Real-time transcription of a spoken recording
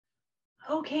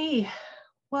Okay,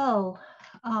 well,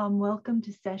 welcome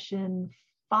to session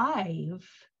 5.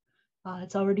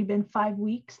 It's already been 5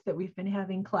 weeks that we've been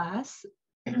having class.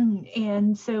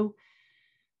 And so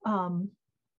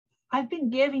I've been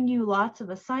giving you lots of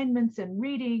assignments and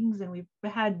readings, and we've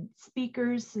had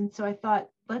speakers. And so I thought,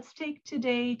 let's take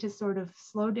today to sort of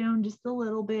slow down just a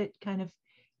little bit, kind of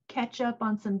catch up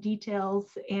on some details.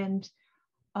 And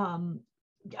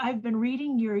I've been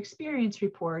reading your experience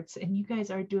reports, and you guys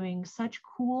are doing such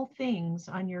cool things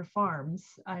on your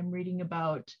farms. I'm reading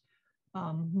about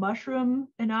mushroom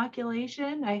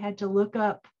inoculation. I had to look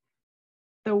up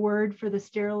the word for the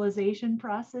sterilization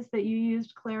process that you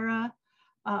used, Clara.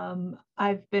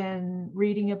 I've been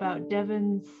reading about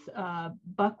Devon's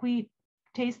buckwheat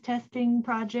taste testing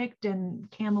project and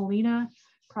camelina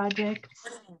projects.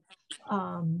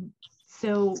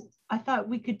 So I thought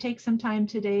we could take some time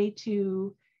today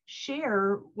to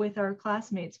share with our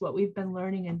classmates what we've been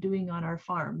learning and doing on our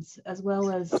farms, as well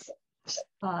as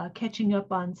catching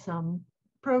up on some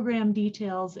program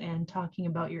details and talking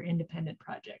about your independent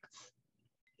projects.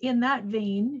 In that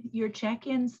vein, your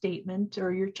check-in statement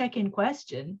or your check-in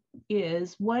question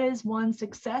is, what is one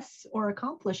success or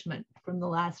accomplishment from the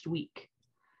last week?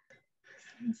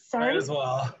 Sorry? Might as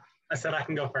well. I said I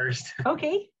can go first.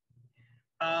 Okay.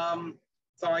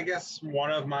 So I guess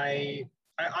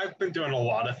I've been doing a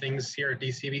lot of things here at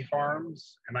DCB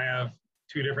Farms, and I have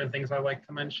 2 different things I'd like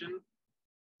to mention.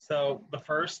 So the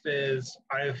first is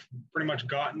I've pretty much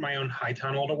gotten my own high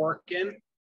tunnel to work in.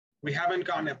 We haven't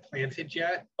gotten it planted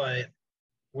yet, but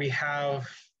we had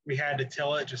to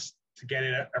till it just to get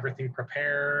everything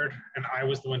prepared, and I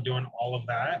was the one doing all of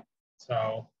that.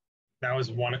 So that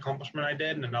was one accomplishment I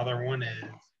did, and another one is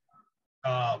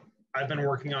I've been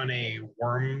working on a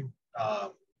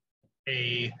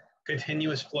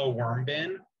continuous flow worm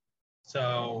bin.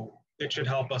 So it should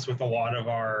help us with a lot of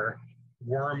our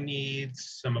worm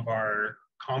needs, some of our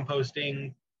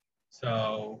composting.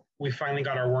 So we finally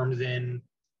got our worms in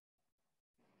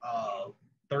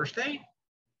Thursday.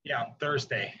 Yeah,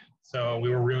 Thursday. So we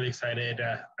were really excited.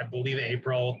 I believe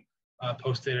April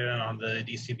posted it on the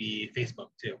DCB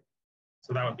Facebook too.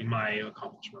 So that would be my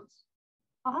accomplishments.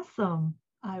 Awesome.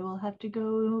 I will have to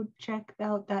go check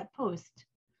out that post.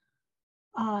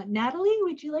 Natalie,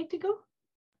 would you like to go?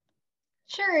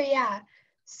 Sure, yeah.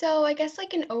 So I guess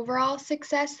like an overall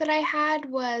success that I had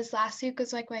was last week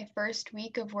was like my first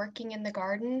week of working in the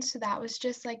garden. So that was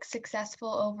just like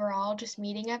successful overall, just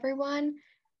meeting everyone.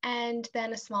 And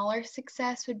then a smaller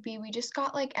success would be we just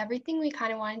got like everything we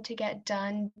kind of wanted to get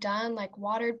done, like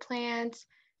watered plants,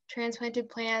 transplanted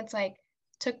plants, like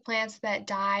took plants that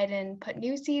died and put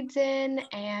new seeds in.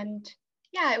 And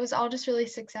yeah, it was all just really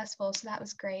successful. So that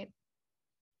was great.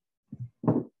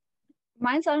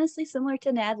 Mine's honestly similar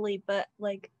to Natalie, but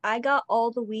like I got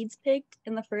all the weeds picked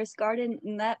in the first garden,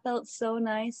 and that felt so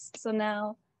nice. So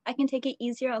now I can take it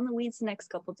easier on the weeds the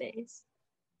next couple days.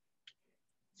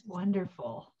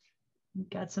 Wonderful.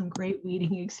 You've got some great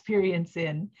weeding experience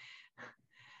in.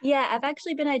 Yeah, I've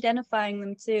actually been identifying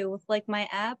them too with like my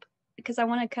app, because I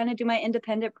want to kind of do my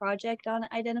independent project on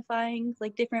identifying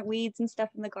like different weeds and stuff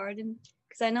in the garden,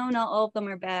 because I know not all of them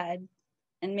are bad.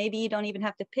 And maybe you don't even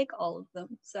have to pick all of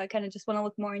them. So I kind of just want to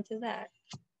look more into that.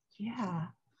 Yeah.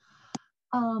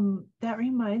 That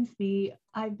reminds me,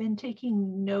 I've been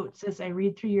taking notes as I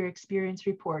read through your experience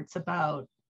reports about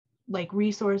like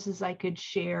resources I could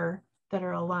share that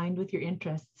are aligned with your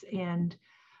interests. And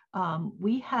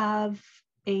we have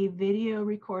a video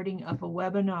recording of a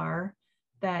webinar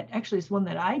that actually is one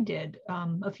that I did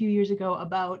a few years ago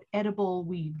about edible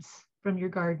weeds from your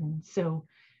garden. So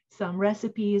some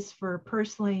recipes for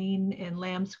purslane and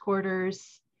lamb's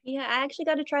quarters. Yeah, I actually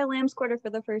got to try lamb's quarter for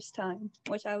the first time,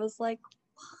 which I was like,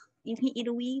 you can eat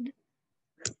a weed?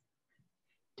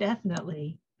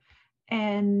 Definitely.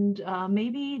 And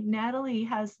maybe Natalie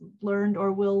has learned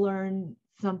or will learn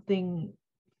something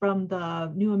from the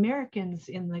New Americans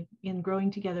in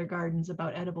Growing Together Gardens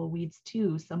about edible weeds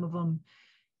too. Some of them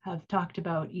have talked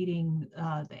about eating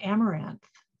the amaranth.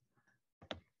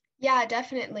 Yeah,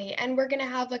 definitely. And we're going to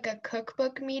have like a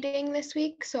cookbook meeting this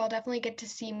week. So I'll definitely get to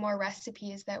see more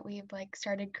recipes that we've like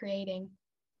started creating.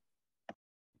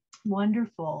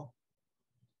 Wonderful.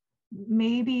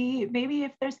 Maybe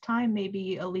if there's time,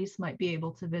 maybe Elise might be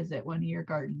able to visit one of your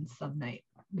gardens some night.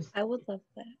 I would love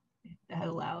that. If that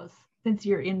allows, since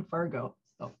you're in Fargo.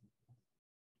 So.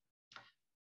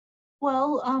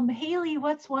 Well, Haley,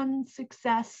 what's one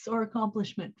success or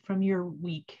accomplishment from your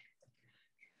week?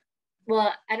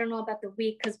 Well, I don't know about the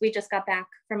week because we just got back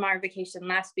from our vacation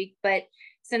last week, but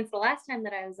since the last time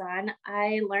that I was on,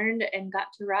 I learned and got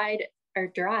to ride or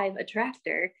drive a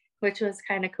tractor. which was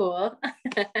kind of cool.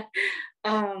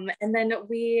 And then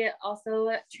we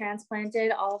also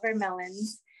transplanted all of our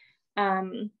melons.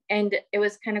 And it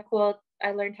was kind of cool.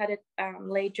 I learned how to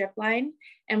lay drip line,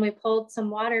 and we pulled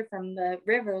some water from the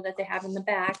river that they have in the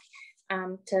back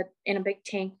in a big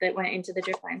tank that went into the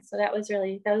drip line. So that was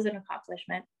an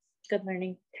accomplishment. Good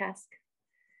learning task.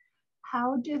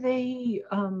 How do they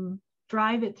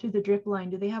drive it through the drip line?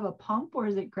 Do they have a pump or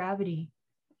is it gravity?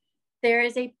 There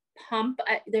is a pump.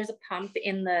 There's a pump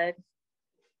in the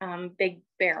big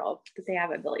barrel that they have,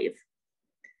 I believe.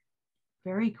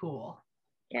 Very cool.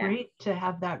 Yeah. Great to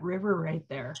have that river right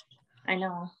there. I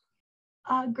know.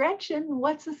 Gretchen,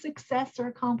 what's a success or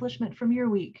accomplishment from your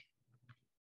week?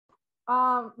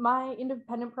 My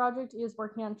independent project is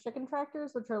working on chicken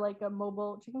tractors, which are like a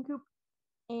mobile chicken coop.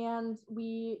 And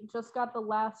we just got the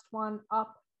last one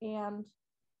up and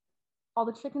all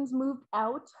the chickens moved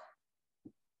out,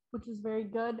 which is very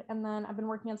good. And then I've been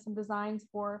working on some designs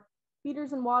for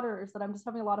feeders and waters that I'm just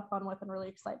having a lot of fun with and really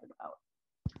excited about.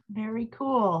 Very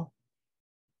cool.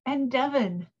 And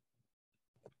Devin?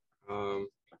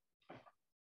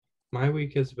 My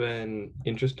week has been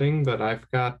interesting, but I've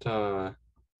got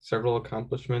several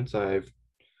accomplishments.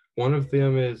 One of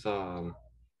them is a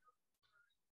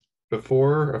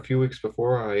few weeks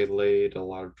before, I laid a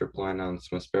lot of drip line on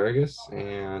some asparagus,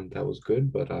 and that was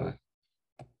good, but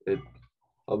the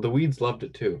weeds loved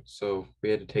it too, so we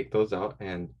had to take those out,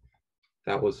 and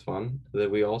that was fun. Then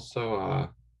we also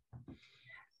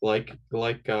like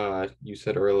you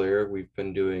said earlier, we've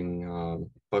been doing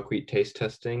buckwheat taste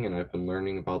testing, and I've been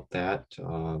learning about that,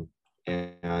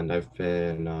 and I've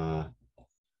been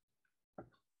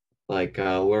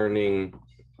learning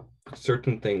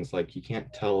certain things, like you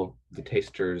can't tell the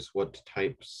tasters what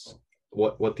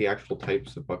the actual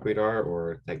types of buckwheat are,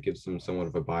 or that gives them somewhat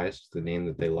of a bias to the name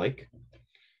that they like.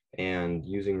 And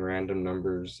using random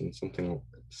numbers and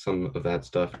some of that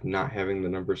stuff, not having the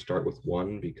numbers start with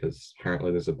 1 because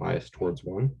apparently there's a bias towards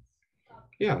 1.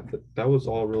 Yeah, that was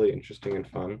all really interesting and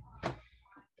fun.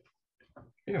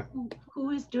 Yeah. Who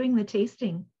is doing the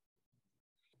tasting?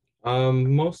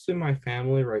 Mostly my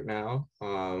family right now,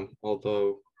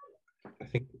 although I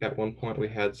think at one point we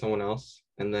had someone else.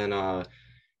 And then I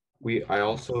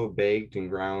also baked and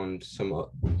ground some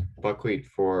buckwheat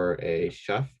for a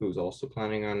chef who's also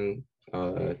planning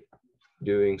on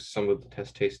doing some of the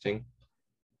test tasting.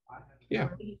 Yeah.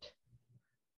 Great.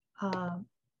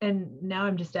 And now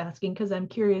I'm just asking because I'm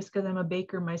curious, because I'm a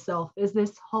baker myself. Is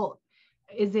it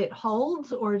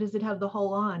hulled, or does it have the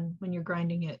hull on when you're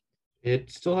grinding it?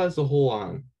 It still has the hull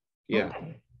on. Yeah.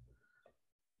 Okay.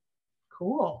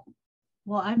 Cool.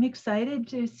 Well, I'm excited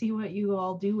to see what you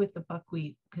all do with the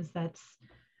buckwheat, because that's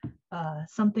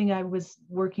something I was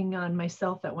working on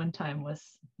myself at one time,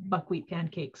 was buckwheat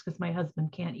pancakes, because my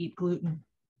husband can't eat gluten.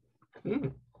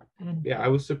 Mm. And yeah, I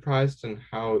was surprised in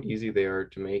how easy they are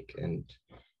to make, and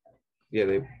yeah,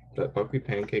 the buckwheat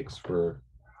pancakes are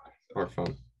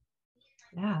fun.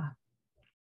 Yeah.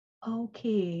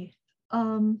 Okay.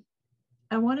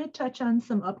 I want to touch on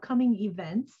some upcoming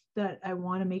events that I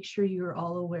want to make sure you're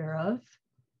all aware of.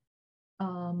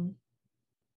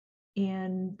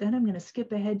 And then I'm going to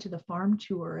skip ahead to the farm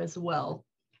tour as well.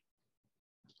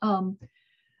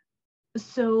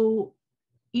 So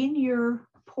in your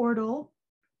portal,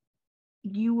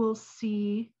 you will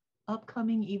see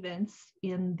upcoming events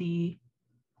in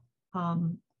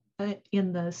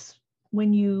this,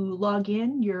 when you log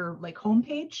in, your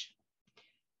homepage.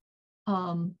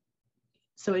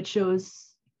 So it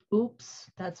shows,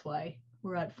 oops, that's why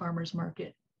we're at Farmers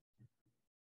Market.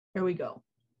 There we go.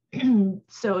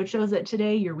 So it shows that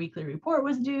today your weekly report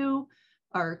was due.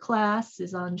 Our class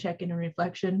is on check-in and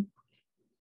reflection.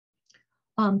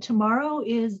 Tomorrow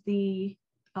is the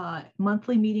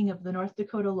monthly meeting of the North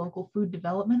Dakota Local Food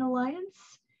Development Alliance.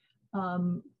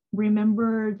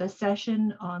 Remember the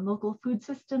session on local food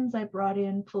systems? I brought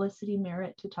in Felicity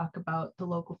Merritt to talk about the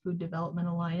Local Food Development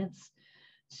Alliance.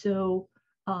 So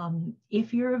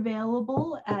if you're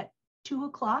available at 2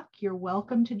 o'clock, you're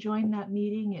welcome to join that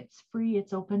meeting. It's free,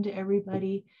 it's open to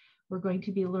everybody. We're going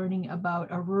to be learning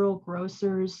about a rural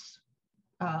grocers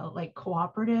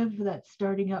cooperative that's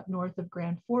starting up north of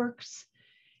Grand Forks,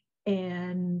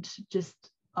 and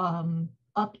just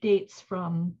updates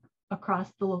from across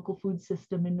the local food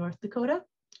system in North Dakota.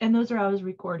 And those are always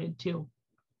recorded too.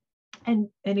 And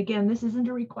again, this isn't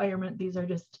a requirement. These are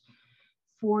just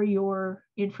for your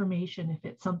information if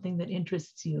it's something that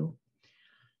interests you.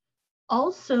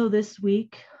 Also this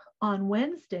week on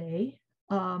Wednesday,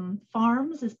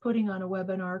 FARRMS is putting on a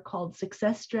webinar called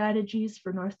Success Strategies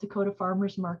for North Dakota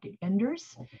Farmers Market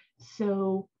Vendors.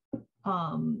 So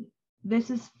this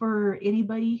is for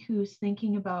anybody who's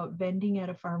thinking about vending at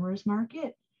a farmer's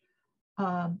market,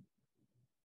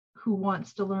 who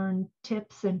wants to learn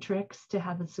tips and tricks to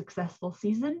have a successful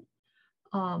season.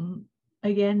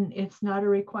 Again, it's not a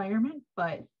requirement,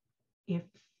 but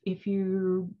if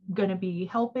you're going to be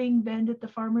helping vend at the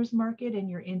farmer's market and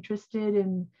you're interested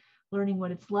in learning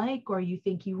what it's like, or you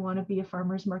think you want to be a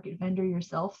farmer's market vendor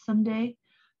yourself someday,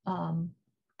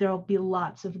 there'll be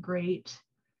lots of great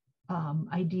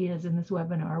ideas in this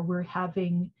webinar. We're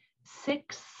having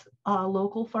 6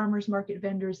 local farmers market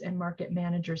vendors and market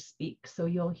managers speak. So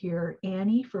you'll hear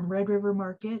Annie from Red River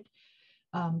Market,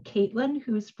 Caitlin,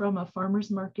 who's from a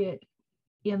farmer's market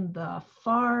in the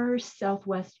far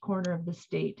southwest corner of the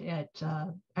state at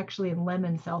actually in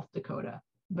Lemon, South Dakota,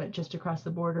 but just across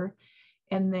the border.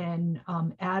 And then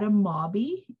Adam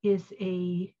Mobby is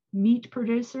a meat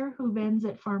producer who vends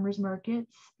at farmers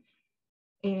markets.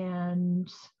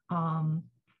 And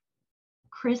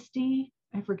Christy,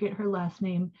 I forget her last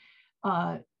name,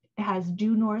 has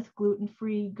Due North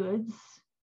gluten-free goods,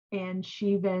 and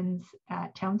she vends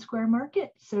at Town Square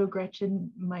Market. So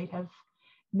Gretchen might have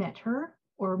met her,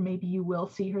 or maybe you will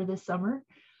see her this summer.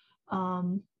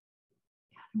 Adam,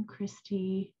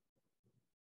 Christy,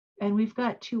 and we've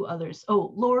got 2 others.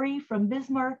 Oh, Lori from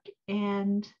Bismarck,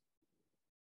 and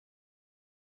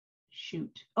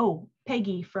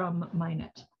Peggy from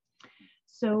Minot.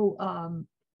 So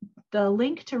the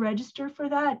link to register for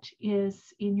that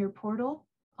is in your portal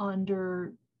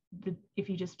under if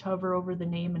you just hover over the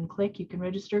name and click, you can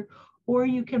register, or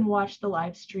you can watch the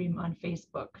live stream on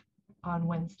Facebook on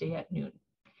Wednesday at noon.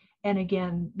 And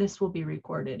again, this will be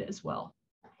recorded as well.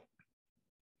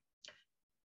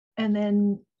 And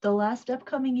then the last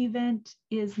upcoming event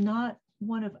is not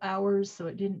one of ours, so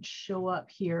it didn't show up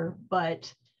here,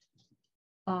 but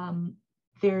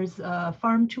there's a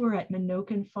farm tour at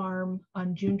Minokan Farm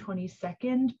on June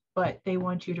 22nd, but they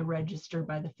want you to register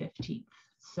by the 15th.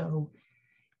 So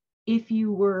if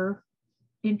you were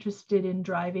interested in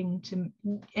driving to,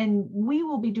 and we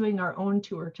will be doing our own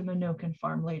tour to Minokan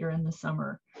Farm later in the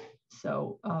summer.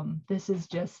 So this is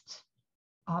just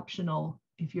optional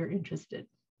if you're interested.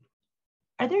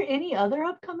 Are there any other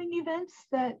upcoming events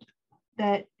that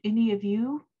any of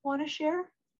you want to share?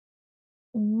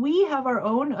 We have our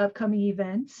own upcoming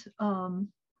event on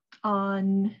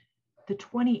the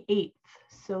 28th.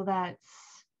 So that's,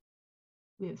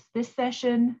 we have this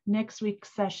session, next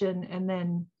week's session, and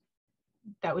then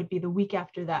that would be the week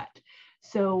after that.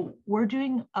 So we're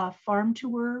doing a farm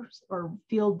tour or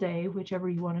field day, whichever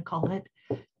you want to call it,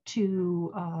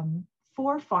 to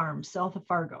 4 farms south of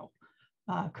Fargo.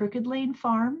 Crooked Lane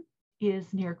Farm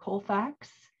is near Colfax.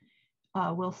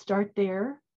 We'll start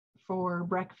there for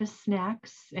breakfast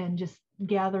snacks and just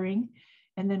gathering.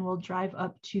 And then we'll drive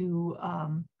up to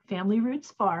Family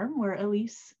Roots Farm, where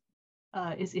Elise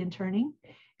is interning.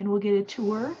 And we'll get a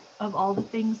tour of all the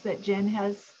things that Jen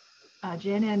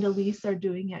and Elise are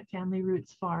doing at Family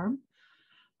Roots Farm.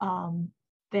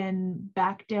 Then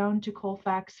back down to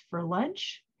Colfax for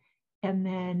lunch. And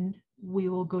then we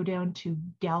will go down to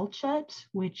Galchut,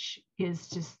 which is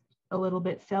just a little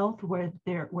bit south where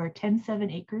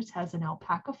 10-7 Acres has an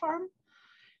alpaca farm.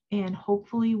 And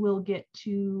hopefully we'll get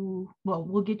to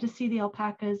see the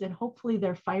alpacas and hopefully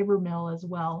their fiber mill as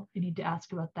well. I need to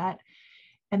ask about that.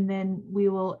 And then we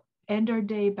will end our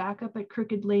day back up at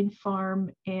Crooked Lane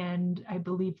Farm and I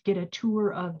believe get a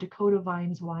tour of Dakota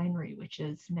Vines Winery, which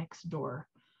is next door.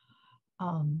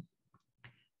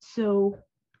 So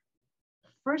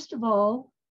first of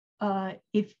all,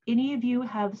 if any of you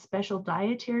have special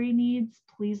dietary needs,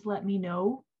 please let me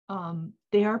know.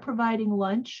 They are providing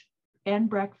lunch and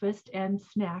breakfast and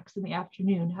snacks in the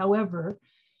afternoon. However,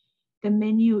 the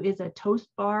menu is a toast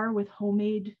bar with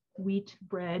homemade wheat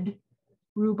bread,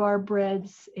 rhubarb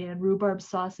breads, and rhubarb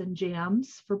sauce and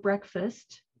jams for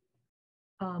breakfast.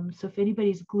 So if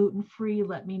anybody's gluten-free,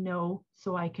 let me know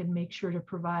so I can make sure to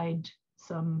provide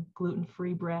some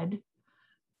gluten-free bread.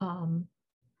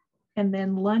 And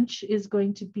then lunch is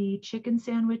going to be chicken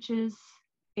sandwiches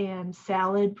and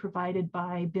salad provided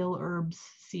by Bill Herb's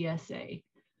CSA.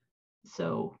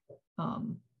 So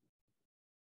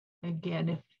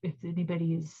again, if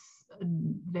anybody is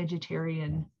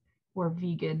vegetarian or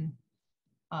vegan,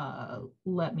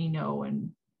 let me know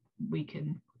and we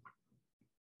can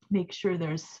make sure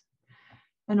there's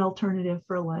an alternative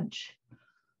for lunch.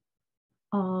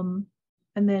 And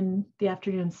then the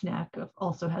afternoon snack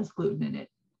also has gluten in it.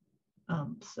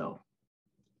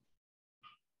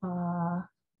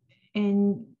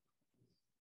 And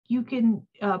you can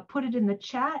put it in the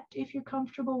chat if you're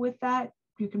comfortable with that.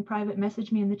 You can private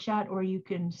message me in the chat or you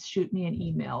can shoot me an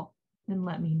email and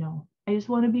let me know. I just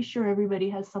want to be sure everybody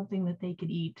has something that they could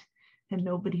eat and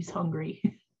nobody's hungry.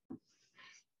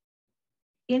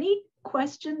 Any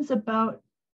questions about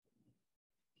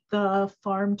the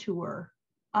farm tour?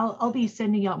 I'll be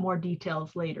sending out more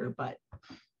details later, but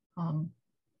And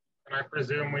I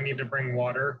presume we need to bring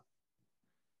water.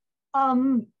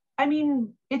 I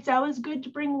mean, it's always good to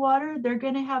bring water. They're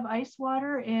going to have ice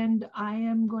water, and I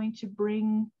am going to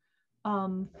bring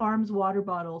FARRMS water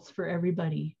bottles for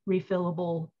everybody,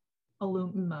 refillable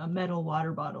aluminum metal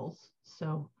water bottles.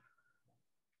 So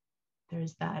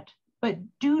there's that. But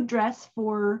do dress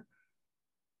for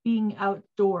being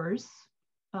outdoors,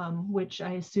 which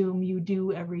I assume you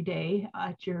do every day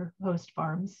at your host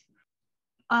farms.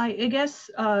 I guess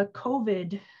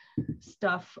COVID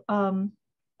stuff.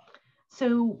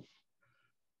 So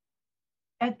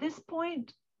at this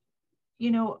point,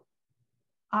 you know,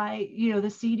 the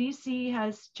CDC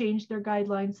has changed their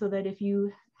guidelines so that if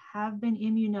you have been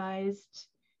immunized,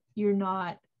 you're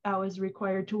not always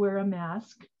required to wear a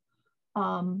mask.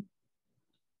 I'm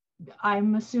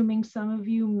assuming some of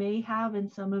you may have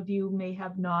and some of you may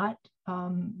have not,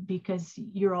 because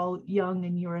you're all young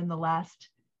and you're in the last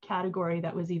category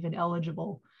that was even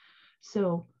eligible.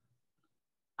 So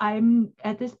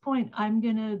at this point, I'm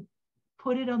gonna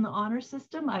put it on the honor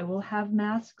system. I will have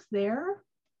masks there.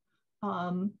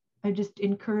 I just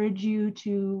encourage you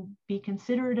to be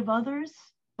considerate of others,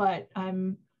 but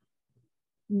I'm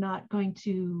not going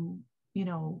to,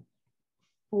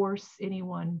 force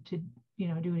anyone to,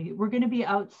 do it. We're going to be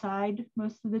outside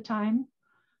most of the time.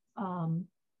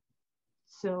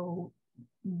 So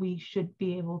we should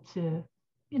be able to,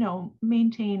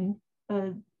 maintain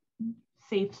a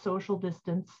safe social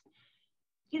distance.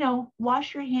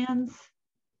 Wash your hands,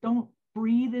 don't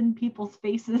breathe in people's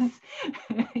faces,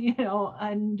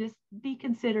 and just be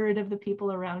considerate of the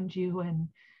people around you, and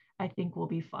I think we'll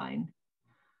be fine.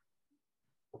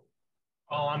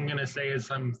 All I'm gonna say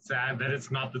is I'm sad that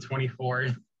it's not the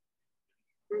 24th.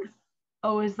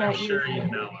 Oh, is that I'm sure you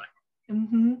know it.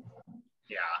 Mm-hmm.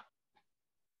 Yeah.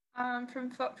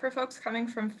 For folks coming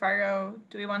from Fargo,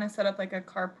 do we want to set up like a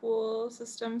carpool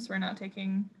system so we're not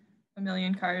taking a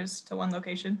million cars to one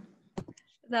location?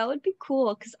 That would be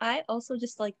cool, because I also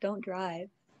just don't drive.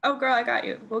 Oh girl, I got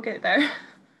you. We'll get there.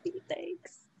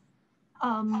 Thanks.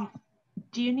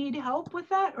 Do you need help with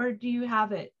that, or do you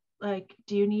have it? Like,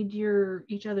 do you need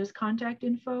each other's contact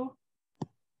info?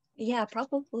 Yeah,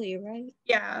 probably, right?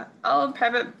 Yeah, I'll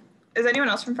private. Is anyone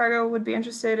else from Fargo would be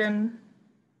interested in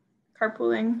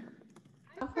carpooling?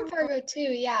 I'm from Fargo too.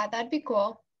 Yeah, that'd be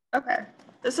cool. Okay.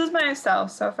 This is my cell,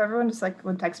 so if everyone just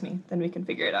would text me, then we can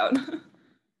figure it out.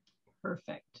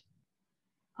 Perfect.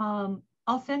 I'll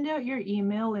send out your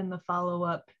email in the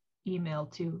follow-up email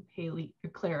to Haley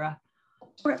or Clara.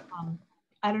 Okay.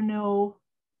 I don't know.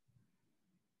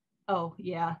 Oh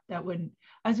yeah, that wouldn't.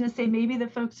 I was gonna say maybe the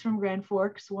folks from Grand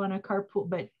Forks want a carpool,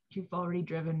 but you've already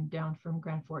driven down from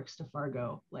Grand Forks to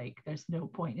Fargo. There's no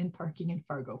point in parking in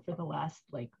Fargo for the last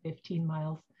 15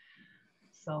 miles.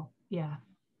 So yeah.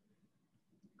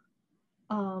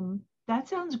 That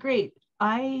sounds great.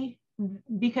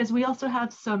 Because we also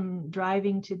have some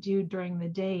driving to do during the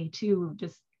day too,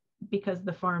 just because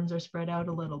the farms are spread out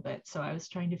a little bit. So I was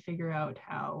trying to figure out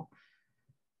how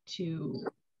to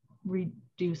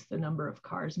reduce the number of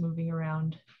cars moving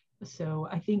around. So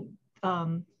I think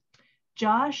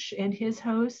Josh and his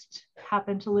host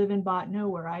happen to live in Botno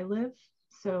where I live.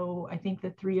 So I think the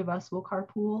three of us will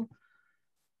carpool,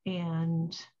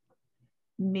 and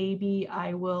maybe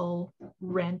I will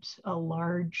rent a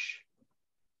large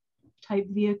type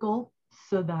vehicle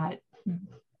so that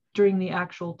during the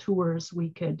actual tours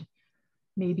we could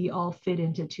maybe all fit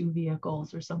into 2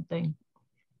 vehicles or something.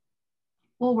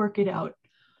 We'll work it out.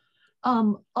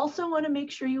 Also want to make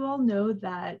sure you all know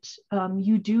that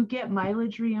you do get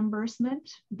mileage reimbursement,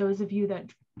 those of you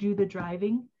that do the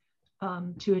driving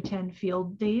to attend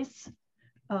field days.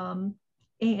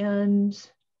 And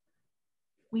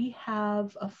we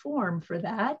have a form for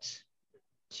that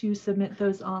to submit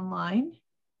those online.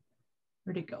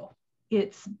 Where'd it go?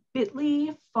 It's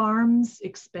bit.ly FARRMS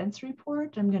expense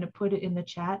report. I'm going to put it in the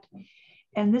chat.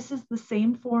 And this is the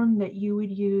same form that you would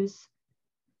use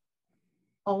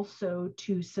also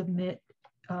to submit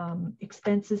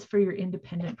expenses for your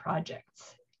independent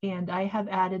projects. And I have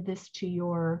added this to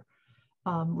your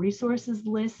resources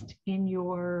list in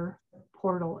your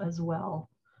portal as well.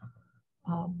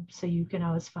 So you can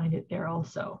always find it there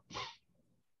also.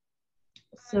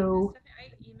 So I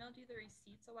emailed you the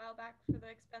receipts a while back for the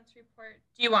expense report.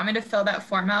 Do you want me to fill that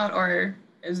form out, or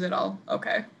is it all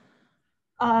okay?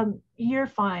 You're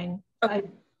fine. Okay.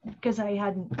 Because I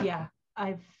hadn't, yeah,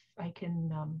 I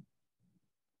can,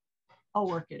 I'll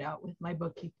work it out with my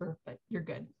bookkeeper, but you're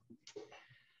good.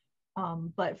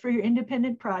 But for your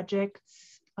independent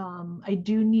projects, I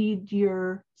do need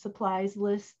your supplies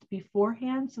list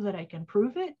beforehand so that I can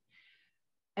prove it.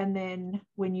 And then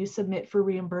when you submit for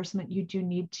reimbursement, you do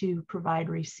need to provide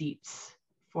receipts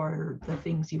for the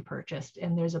things you purchased.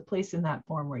 And there's a place in that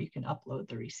form where you can upload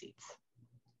the receipts.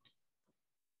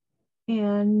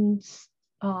 And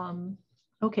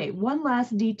okay, one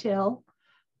last detail.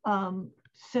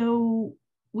 So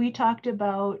we talked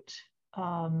about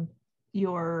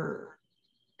your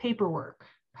paperwork,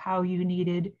 how you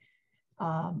needed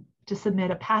to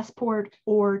submit a passport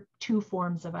or 2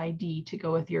 forms of ID to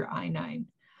go with your I-9.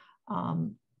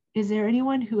 Is there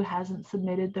anyone who hasn't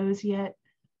submitted those yet?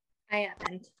 I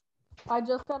haven't. I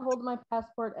just got hold of my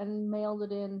passport and mailed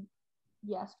it in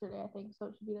yesterday, I think, so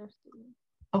it should be there soon.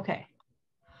 Okay.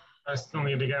 I still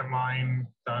need to get mine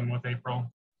done with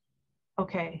April.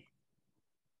 Okay.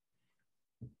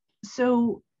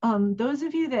 So those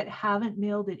of you that haven't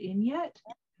mailed it in yet,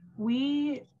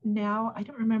 we now, I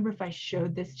don't remember if I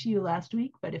showed this to you last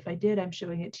week, but if I did, I'm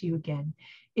showing it to you again.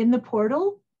 In the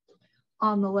portal,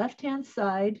 on the left-hand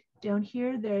side, down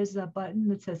here, there's a button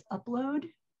that says upload.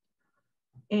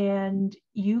 And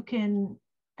you can,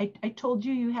 I told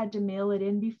you you had to mail it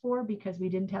in before because we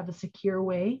didn't have a secure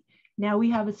way. Now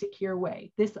we have a secure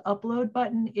way. This upload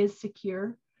button is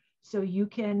secure, so you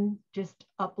can just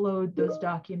upload those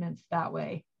documents that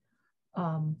way.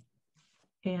 And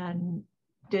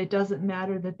it doesn't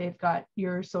matter that they've got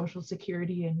your social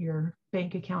security and your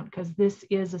bank account because this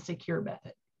is a secure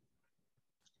method.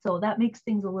 So that makes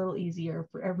things a little easier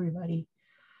for everybody.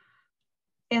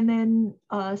 And then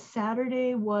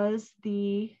Saturday was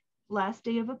the last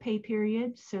day of a pay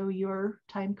period. So your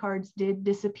time cards did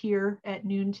disappear at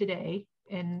noon today.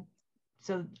 And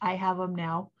so I have them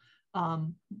now.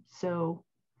 So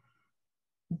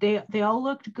they all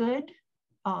looked good.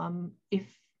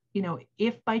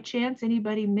 If by chance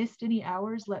anybody missed any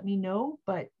hours, let me know,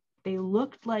 but they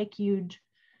looked like you'd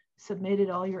submitted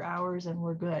all your hours and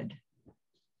were good.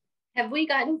 Have we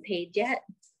gotten paid yet?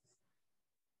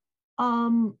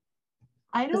 I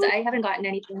haven't gotten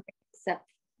anything except,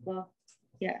 well,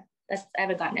 yeah, I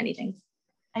haven't gotten anything.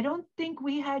 I don't think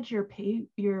we had your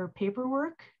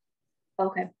paperwork.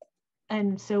 Okay.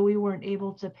 And so we weren't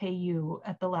able to pay you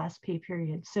at the last pay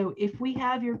period. So if we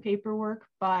have your paperwork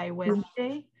by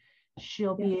Wednesday,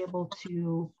 she'll be able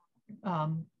to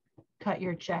cut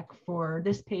your check for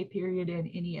this pay period and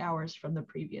any hours from the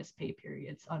previous pay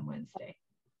periods on Wednesday.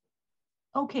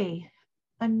 Okay,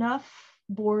 enough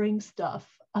boring stuff.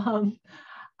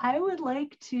 I would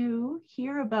like to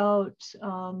hear about,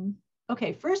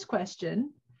 okay, first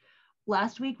question.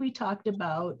 Last week we talked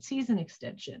about season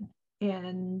extension,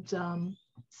 and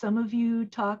some of you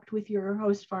talked with your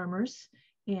host farmers,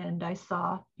 and I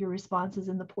saw your responses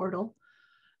in the portal.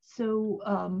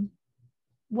 So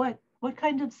what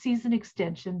kind of season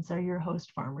extensions are your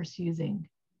host farmers using?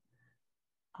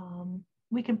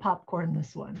 We can popcorn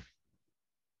this one.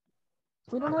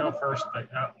 We don't I'll have go first, but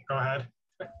go ahead.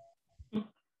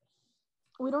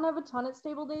 We don't have a ton at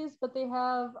Stable Days, but they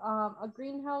have a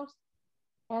greenhouse,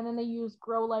 and then they use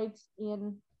grow lights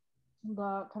in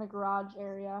the kind of garage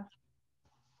area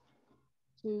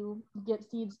to get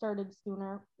seeds started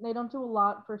sooner. They don't do a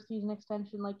lot for season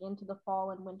extension like into the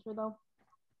fall and winter though.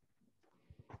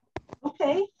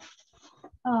 Okay.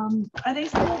 Are they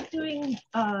still doing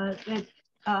the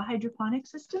hydroponic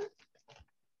system?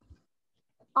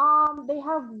 They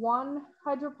have one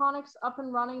hydroponics up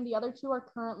and running. The other 2 are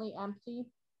currently empty.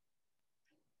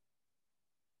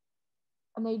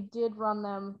 And they did run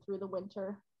them through the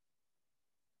winter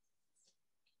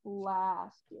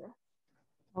last year.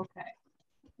 Okay.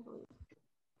 I believe.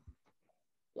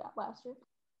 Yeah, last year.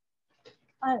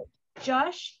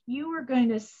 Josh, you were going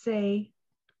to say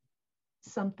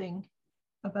something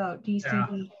about DCB.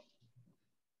 Yeah.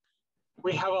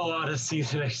 We have a lot of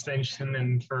season extension,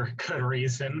 and for good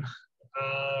reason.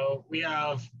 We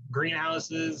have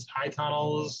greenhouses, high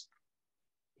tunnels.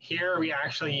 Here we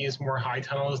actually use more high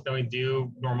tunnels than we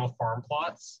do normal farm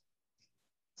plots.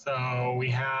 So we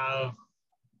have,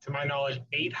 to my knowledge,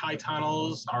 8 high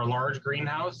tunnels, our large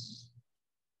greenhouse.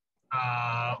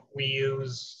 We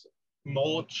use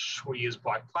mulch, we use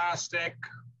black plastic,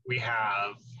 we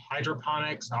have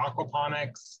hydroponics,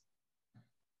 aquaponics.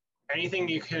 Anything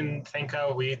you can think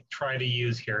of, we try to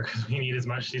use here because we need as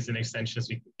much season extension as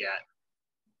we can get.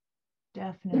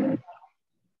 Definitely.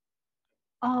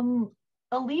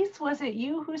 Elise, was it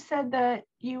you who said that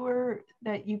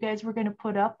you guys were going to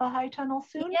put up a high tunnel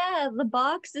soon? Yeah, the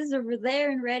boxes are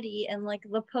there and ready, and like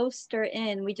the posts are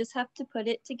in. We just have to put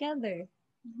it together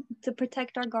to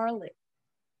protect our garlic.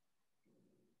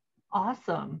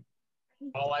 Awesome.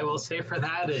 All I will say for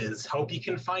that is hope you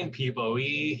can find people.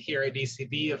 We here at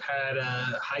DCB have had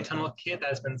a high tunnel kit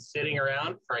that's been sitting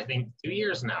around for, I think, 2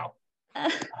 years now.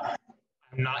 I'm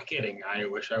not kidding. I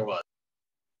wish I was.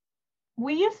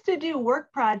 We used to do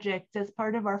work projects as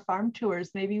part of our farm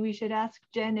tours. Maybe we should ask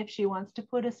Jen if she wants to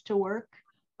put us to work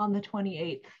on the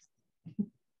 28th.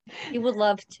 You would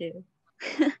love to.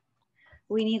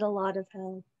 We need a lot of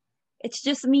help. It's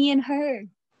just me and her.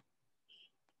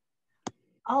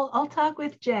 I'll talk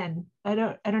with Jen. I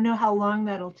don't know how long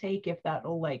that'll take, if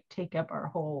that'll like take up our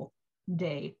whole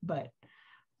day, but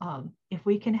if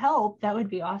we can help, that would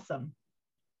be awesome.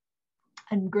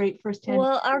 And great firsthand.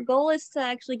 Well, our goal is to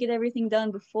actually get everything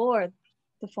done before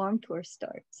the farm tour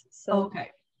starts. So, okay.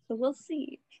 So we'll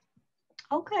see.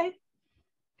 Okay.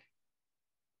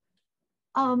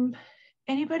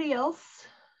 Anybody else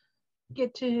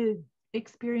get to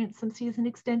experience some season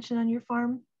extension on your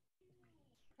farm?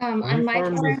 On my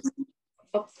farm,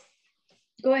 oh,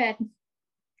 go ahead.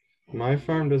 My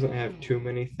farm doesn't have too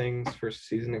many things for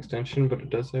season extension, but it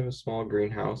does have a small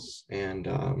greenhouse, and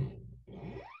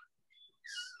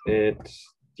it's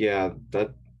not,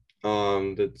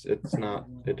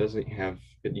 it doesn't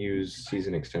use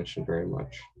season extension very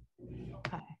much.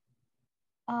 Okay.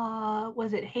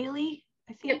 Was it Haley?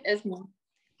 I think. It is me.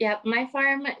 Yeah, my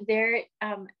farm, they're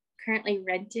currently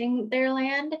renting their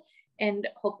land and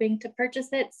hoping to purchase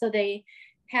it. So they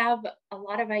have a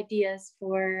lot of ideas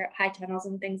for high tunnels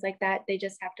and things like that. They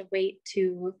just have to wait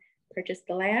to purchase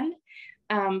the land.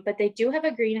 But they do have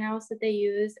a greenhouse that they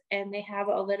use, and they have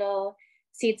a little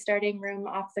seed starting room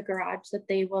off the garage that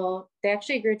they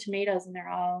actually grew tomatoes, and they're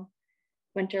all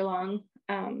winter long,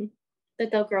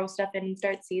 that they'll grow stuff in and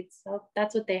start seeds. So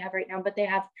that's what they have right now, but they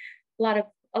have a lot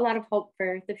of hope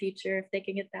for the future if they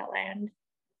can get that land.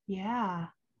 Yeah,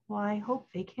 well, I hope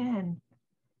they can.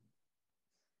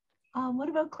 What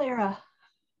about Clara?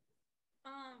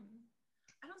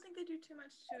 I don't think they do too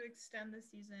much to extend the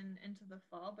season into the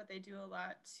fall, but they do a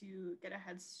lot to get a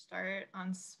head start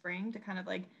on spring to kind of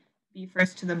like be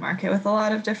first to the market with a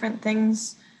lot of different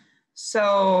things.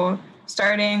 So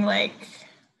starting like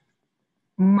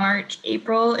March,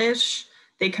 April-ish,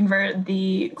 they convert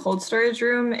the cold storage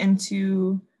room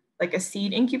into like a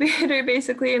seed incubator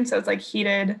basically. And so it's like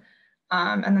heated,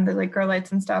 and then there's like grow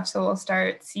lights and stuff. So we'll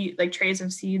start like trays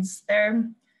of seeds there.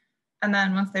 And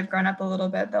then once they've grown up a little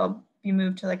bit, they'll be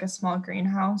moved to like a small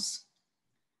greenhouse.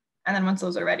 And then once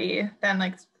those are ready, then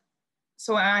like,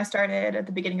 so when I started at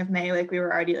the beginning of May, like we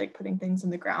were already like putting things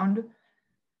in the ground.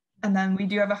 And then we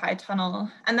do have a high tunnel,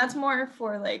 and that's more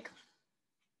for like,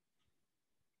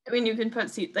 I mean, you can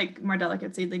put like more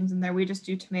delicate seedlings in there. We just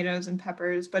do tomatoes and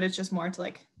peppers, but it's just more to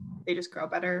like, they just grow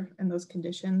better in those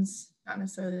conditions, not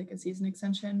necessarily like a season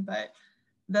extension. But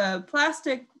the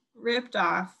plastic ripped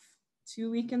off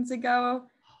 2 weekends ago.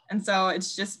 And so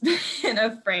it's just been in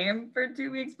a frame for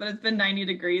 2 weeks, but it's been 90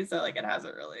 degrees. So like it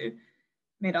hasn't really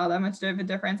made all that much of a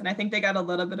difference. And I think they got a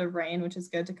little bit of rain, which is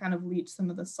good to kind of leach some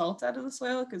of the salt out of the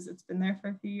soil because it's been there for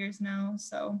a few years now.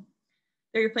 So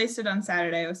they replaced it on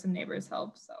Saturday with some neighbors'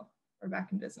 help. So we're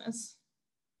back in business.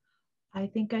 I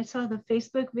think I saw the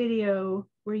Facebook video.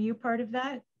 Were you part of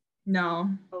that? No.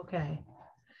 Okay.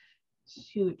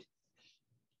 Shoot.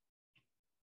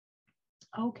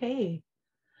 Okay.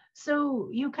 So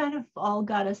you kind of all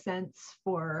got a sense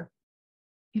for,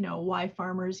 why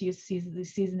farmers use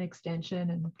season extension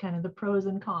and kind of the pros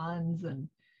and cons and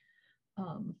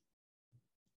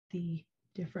the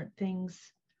different things.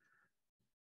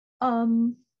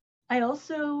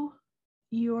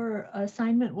 Your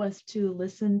assignment was to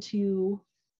listen to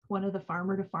one of the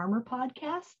Farmer to Farmer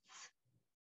podcasts.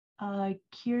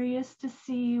 Curious to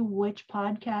see which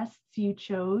podcasts you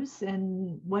chose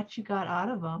and what you got out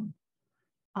of them.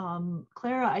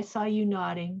 Clara, I saw you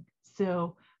nodding,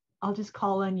 so I'll just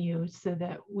call on you so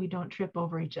that we don't trip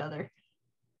over each other.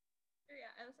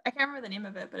 Yeah, I can't remember the name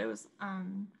of it, but it was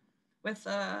with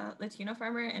a Latino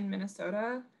farmer in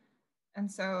Minnesota. And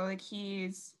so like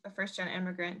he's a first-gen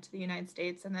immigrant to the United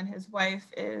States, and then his wife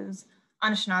is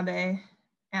Anishinaabe,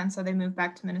 and so they moved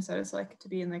back to Minnesota so like to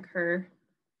be in like her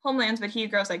homelands, but he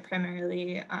grows like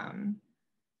primarily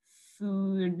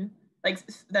food like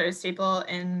that is staple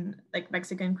in like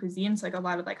Mexican cuisine, so like a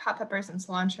lot of like hot peppers and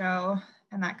cilantro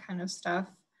and that kind of stuff.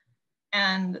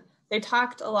 And they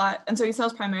talked a lot, and so he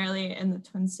sells primarily in the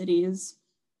Twin Cities.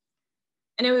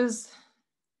 And it was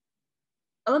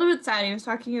a little bit sad. He was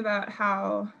talking about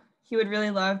how he would really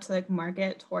love to like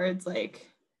market towards like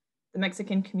the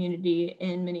Mexican community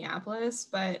in Minneapolis,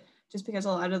 but just because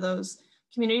a lot of those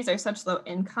communities are such low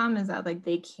income is that like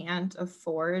they can't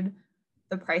afford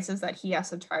the prices that he has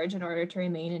to charge in order to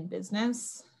remain in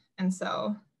business. And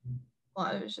so a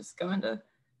lot of it's just going to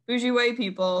bougie white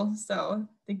people. So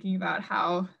thinking about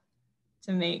how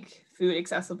to make food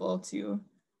accessible to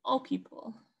all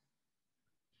people.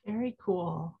 Very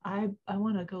cool. I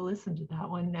want to go listen to that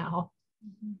one now.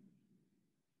 Mm-hmm.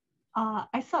 Mm-hmm.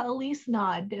 I saw Elise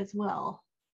nod as well.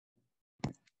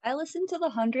 I listened to the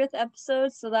 100th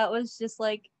episode, so that was just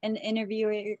like an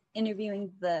interviewer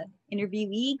interviewing the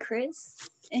interviewee, Chris,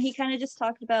 and he kind of just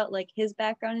talked about like his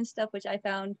background and stuff, which I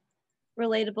found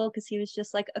relatable because he was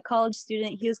just like a college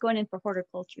student. He was going in for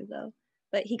horticulture though,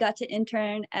 but he got to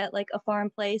intern at like a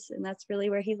farm place, and that's really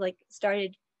where he like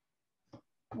started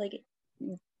like,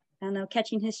 I don't know,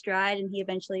 catching his stride, and he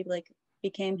eventually like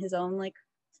became his own like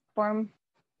farm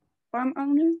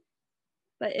owner.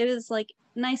 But it was like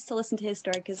nice to listen to his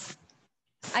story because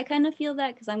I kind of feel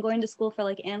that because I'm going to school for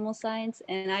like animal science,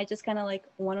 and I just kind of like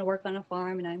want to work on a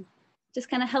farm, and I'm just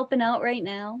kind of helping out right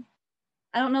now.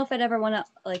 I don't know if I'd ever want to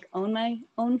like own my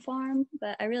own farm,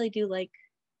 but I really do like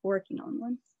working on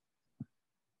one.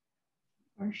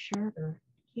 For sure.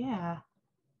 Yeah.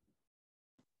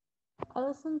 I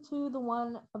listened to the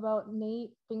one about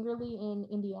Nate Fingerly in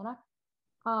Indiana.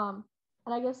 And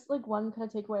I guess like one kind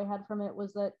of takeaway I had from it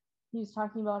was that he was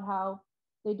talking about how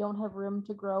they don't have room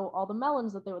to grow all the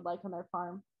melons that they would like on their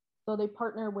farm. So they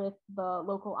partner with the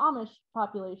local Amish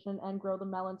population and grow the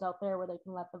melons out there where they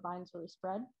can let the vines really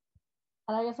spread.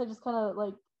 And I guess I just kind of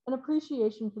like an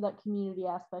appreciation for that community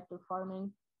aspect of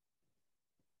farming.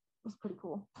 It was pretty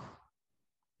cool.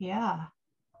 Yeah,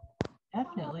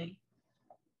 definitely.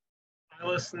 I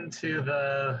listened to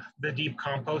the Deep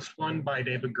Compost one by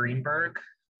David Greenberg.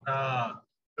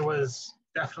 It was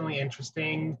definitely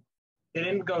interesting. They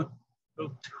didn't go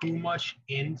too much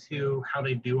into how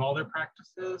they do all their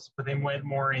practices, but they went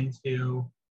more into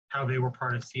how they were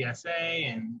part of CSA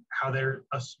and how they're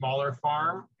a smaller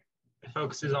farm. It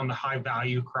focuses on the high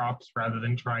value crops rather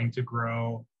than trying to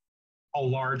grow a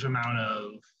large amount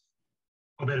of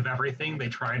a bit of everything. They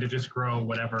try to just grow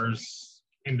whatever's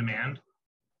in demand.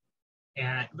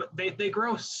 And they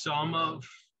grow some of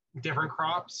different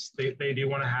crops. They do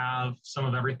want to have some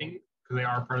of everything because they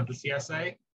are part of the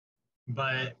CSA.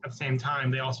 But at the same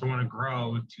time, they also want to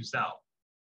grow to sell.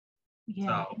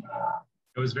 Yeah. So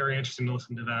it was very interesting to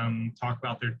listen to them talk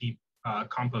about their deep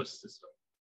compost system.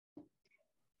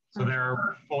 So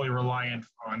they're fully reliant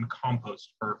on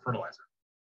compost for fertilizer.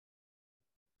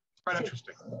 It's quite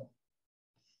interesting.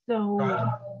 So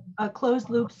a closed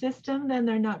loop system, then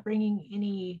they're not bringing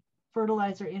any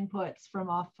fertilizer inputs from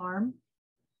off farm?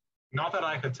 Not that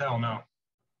I could tell, no.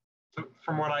 So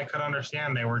from what I could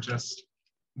understand, they were just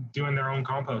doing their own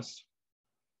compost.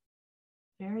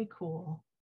 Very cool.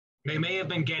 They may have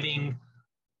been getting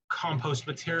compost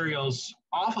materials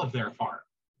off of their farm,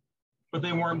 but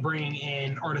they weren't bringing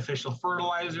in artificial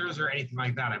fertilizers or anything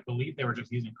like that. I believe they were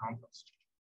just using compost,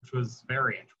 which was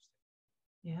very interesting.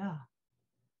 Yeah.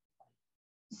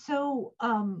 So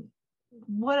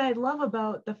what I love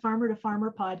about the Farmer to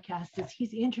Farmer podcast is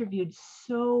he's interviewed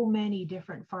so many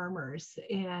different farmers,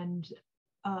 and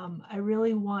I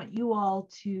really want you all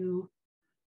to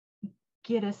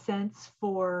get a sense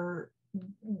for,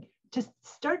 to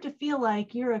start to feel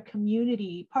like you're a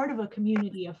community, part of a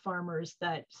community of farmers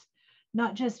that's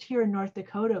not just here in North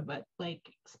Dakota, but like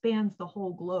spans the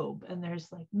whole globe. And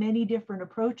there's like many different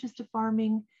approaches to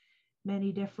farming,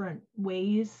 many different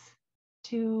ways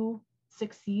to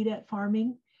succeed at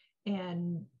farming,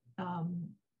 and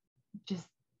just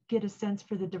get a sense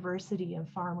for the diversity of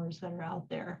farmers that are out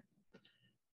there.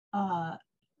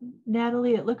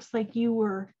 Natalie, it looks like you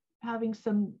were having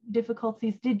some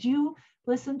difficulties. Did you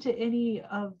listen to any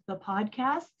of the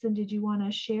podcasts, and did you want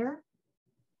to share?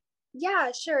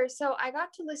 Yeah, sure. So I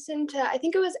got to listen to, I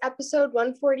think it was episode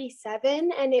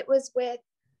 147, and it was with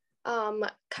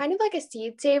kind of like a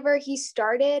seed saver. He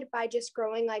started by just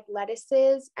growing like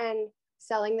lettuces and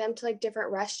selling them to like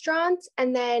different restaurants.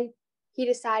 And then he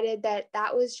decided that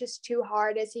that was just too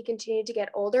hard as he continued to get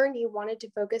older, and he wanted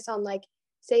to focus on like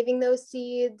saving those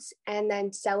seeds and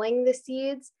then selling the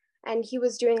seeds. And he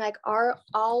was doing like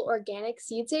all organic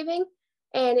seed saving.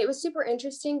 And it was super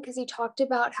interesting because he talked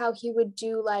about how he would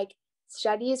do like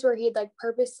studies where he'd like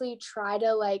purposely try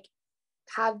to like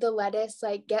have the lettuce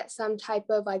like get some type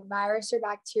of like virus or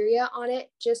bacteria on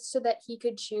it just so that he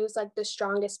could choose like the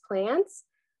strongest plants.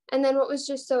 And then what was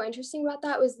just so interesting about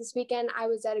that was this weekend I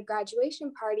was at a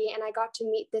graduation party and I got to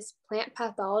meet this plant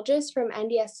pathologist from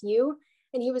NDSU,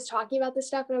 and he was talking about this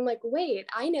stuff, and I'm like, wait,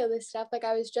 I know this stuff. Like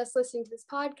I was just listening to this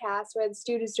podcast where the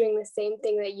student is doing the same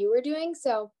thing that you were doing.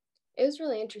 So it was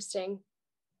really interesting.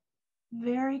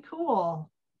 Very cool.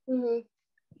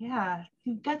 Mm-hmm. Yeah,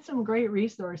 you've got some great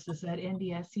resources at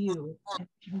NDSU in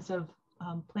terms of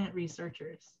plant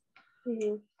researchers.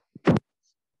 Mm-hmm.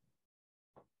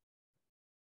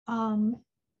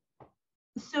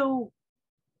 So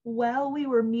while we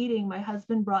were meeting, my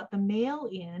husband brought the mail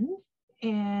in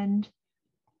and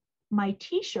my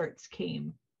t-shirts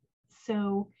came.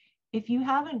 So if you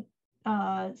haven't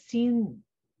seen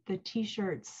the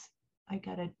t-shirts, I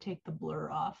gotta take the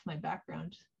blur off my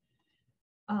background.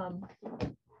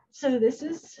 So this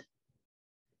is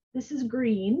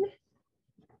green.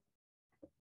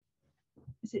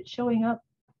 Is it showing up?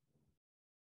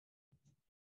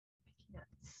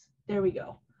 Yes. There we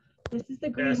go. This is the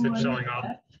green Yes, it's one. showing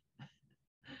up.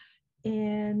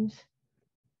 And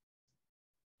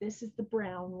this is the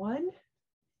brown one.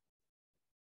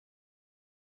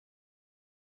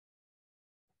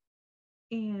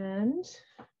 And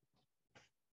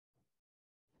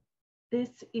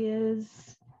this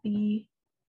is the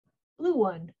blue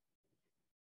one.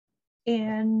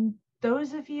 And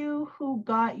those of you who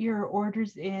got your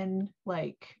orders in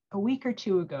like a week or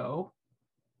two ago,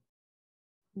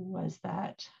 who was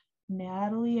that?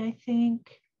 Natalie, I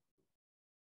think.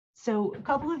 So a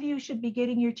couple of you should be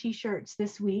getting your t-shirts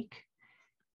this week.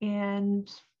 And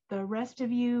the rest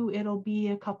of you, it'll be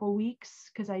a couple weeks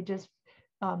because I just,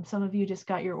 some of you just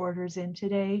got your orders in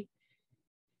today.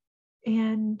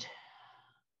 And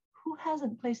who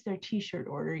hasn't placed their t-shirt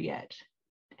order yet?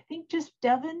 I think just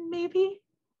Devin, maybe.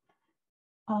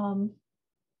 I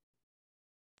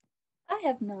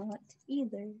have not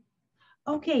either.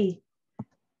 Okay.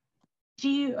 Do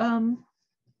you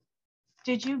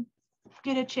did you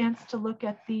get a chance to look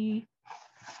at the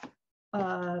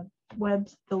the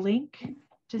link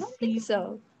to I don't see? think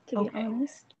so, to be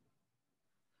honest.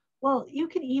 Well, you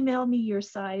can email me your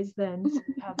size then, so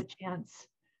you have a chance,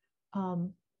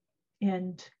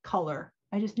 and color.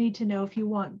 I just need to know if you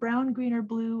want brown, green, or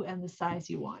blue, and the size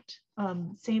you want.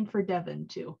 Same for Devin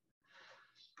too.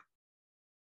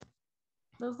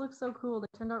 Those look so cool. They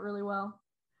turned out really well.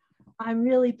 I'm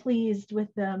really pleased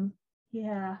with them.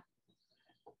 Yeah.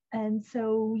 And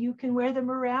so you can wear them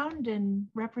around and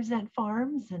represent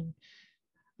farms, and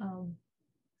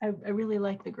I really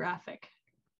like the graphic.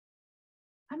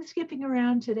 I'm skipping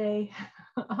around today.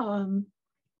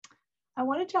 I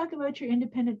want to talk about your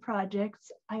independent projects.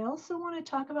 I also want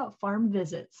to talk about farm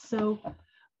visits. So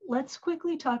let's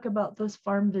quickly talk about those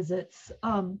farm visits.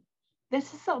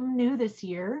 This is something new this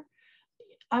year.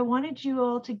 I wanted you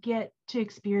all to get to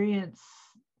experience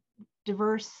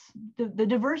the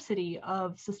diversity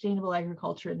of sustainable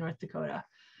agriculture in North Dakota.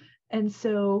 And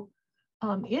so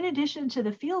in addition to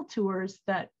the field tours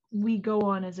that we go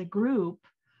on as a group,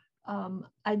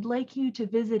 I'd like you to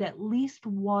visit at least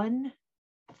one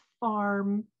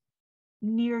farm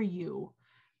near you,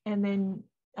 and then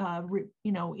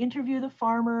interview the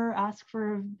farmer, ask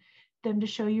for them to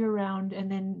show you around,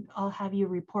 and then I'll have you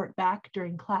report back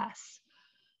during class.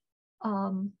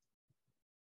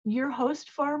 Your host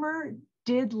farmer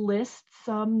did list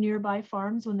some nearby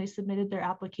farms when they submitted their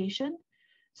application.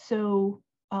 So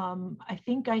I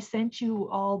think I sent you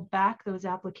all back those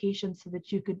applications so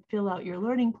that you could fill out your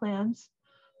learning plans.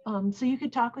 So you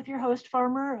could talk with your host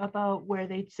farmer about where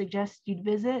they'd suggest you'd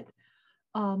visit.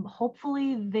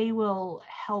 Hopefully they will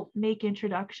help make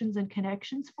introductions and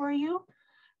connections for you.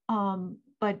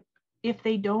 But if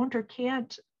they don't or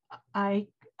can't,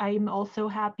 I'm also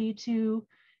happy to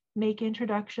make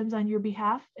introductions on your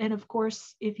behalf. And of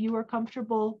course, if you are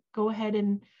comfortable, go ahead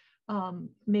and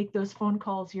make those phone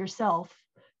calls yourself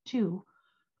too.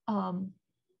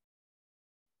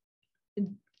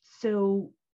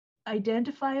 So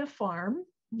identify a farm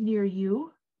near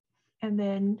you and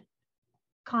then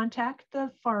contact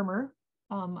the farmer,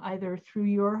 either through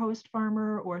your host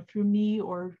farmer or through me,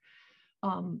 or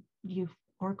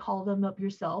call them up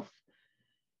yourself,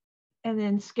 and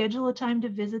then schedule a time to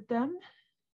visit them.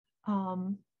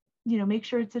 Make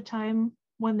sure it's a time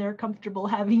when they're comfortable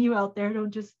having you out there.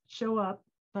 Don't just show up,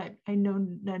 but I know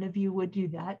none of you would do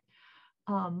that.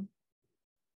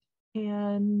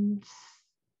 And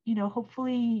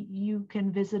hopefully you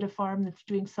can visit a farm that's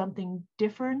doing something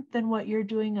different than what you're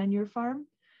doing on your farm.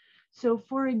 So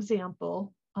for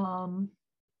example,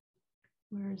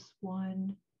 where's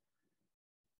one?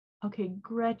 Okay,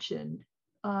 Gretchen.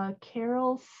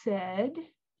 Carol said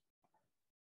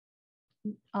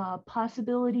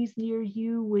possibilities near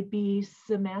you would be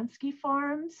Szymanski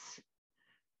Farms,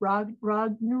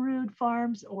 Rognerud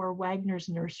Farms, or Wagner's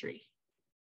Nursery.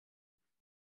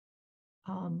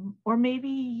 Or maybe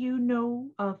you know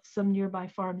of some nearby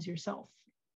farms yourself.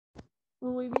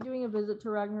 Will we be doing a visit to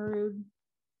Ragnerud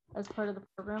as part of the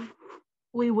program?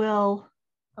 We will.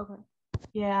 Okay.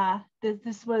 Yeah,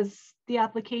 this was the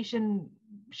application.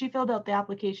 She filled out the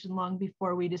application long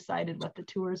before we decided what the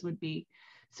tours would be.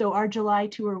 So our July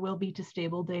tour will be to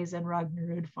Stable Days and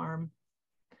Ragnerud Farm.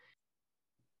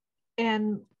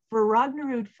 And for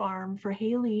Ragnerud Farm, for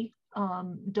Haley,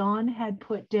 Dawn had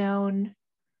put down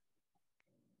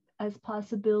as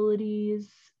possibilities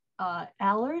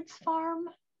Allard's Farm,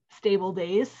 Stable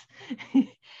Days,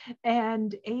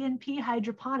 and A&P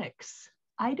Hydroponics.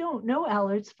 I don't know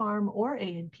Allard's Farm or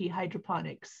A&P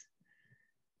Hydroponics.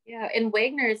 Yeah, and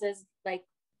Wagner's is like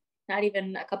not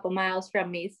even a couple miles from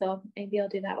me, so maybe I'll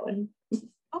do that one.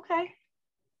 Okay,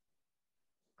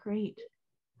 great.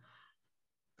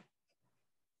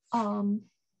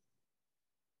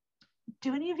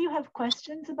 Do any of you have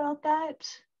questions about that?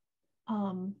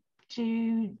 Do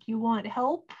you want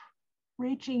help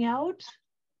reaching out?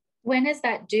 When is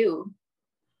that due?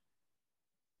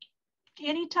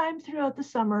 Anytime throughout the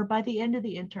summer, by the end of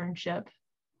the internship.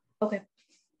 Okay.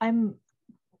 I'm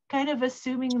kind of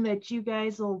assuming that you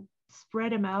guys will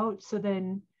spread them out, so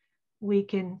then we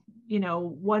can, you know,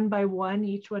 one by one,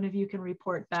 each one of you can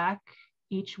report back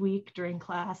each week during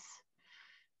class.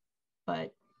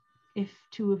 But if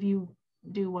two of you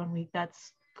do 1 week,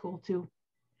 that's cool too.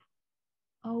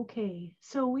 Okay,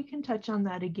 so we can touch on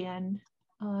that again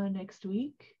next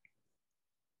week.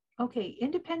 Okay,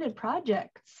 independent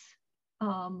projects.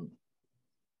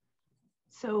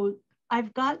 So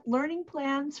I've got learning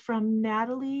plans from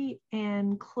Natalie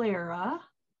and Clara,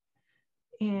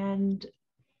 and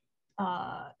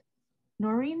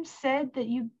Noreen said that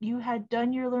you had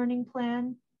done your learning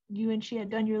plan. You and she had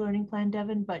done your learning plan,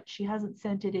 Devin, but she hasn't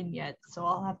sent it in yet, so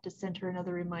I'll have to send her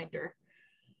another reminder.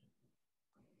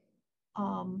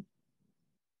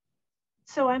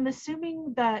 So I'm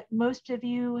assuming that most of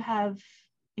you have,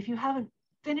 if you haven't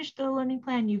finished the learning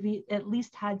plan, you've at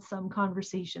least had some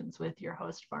conversations with your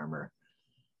host farmer.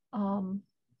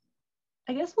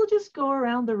 I guess we'll just go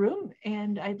around the room,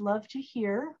 and I'd love to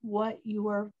hear what you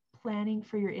are planning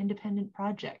for your independent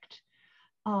project.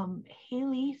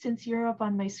 Haley, since you're up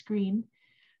on my screen,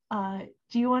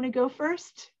 do you want to go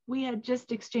first? We had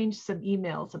just exchanged some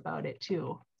emails about it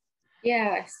too.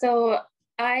 Yeah, so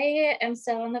I am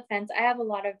still on the fence. I have a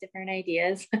lot of different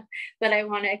ideas that I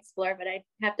want to explore, but I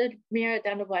have to narrow it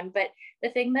down to one. But the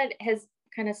thing that has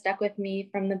kind of stuck with me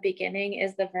from the beginning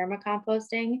is the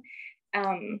vermicomposting.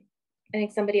 I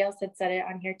think somebody else had said it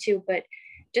on here too, but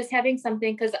just having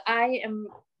something, because I am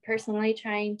personally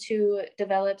trying to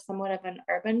develop somewhat of an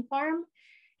urban farm.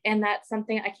 And that's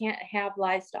something I can't have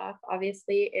livestock,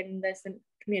 obviously, in this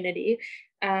community.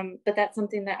 But that's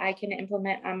something that I can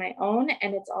implement on my own.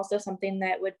 And it's also something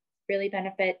that would really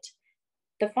benefit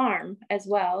the farm as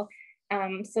well.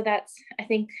 So that's, I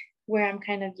think, where I'm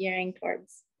kind of gearing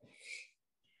towards.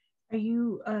 Are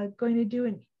you going to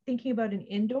do thinking about an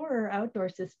indoor or outdoor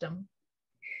system?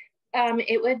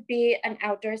 It would be an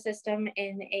outdoor system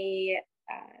in a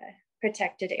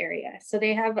protected area. So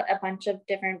they have a bunch of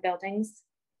different buildings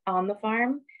on the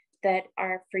farm that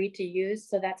are free to use.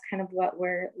 So that's kind of what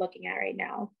we're looking at right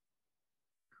now.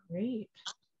 Great.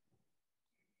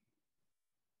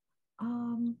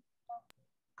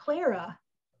 Clara,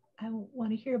 I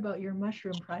want to hear about your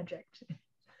mushroom project. I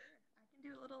can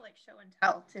do a little like show and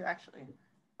tell too, actually.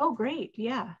 Oh, great.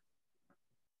 Yeah.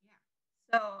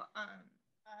 So I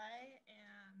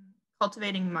am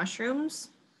cultivating mushrooms.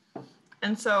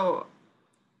 And so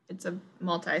it's a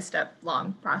multi-step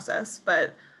long process,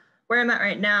 but where I'm at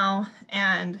right now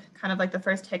and kind of like the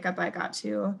first hiccup I got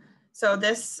to. So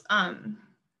this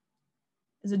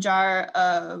is a jar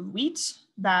of wheat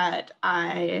that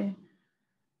I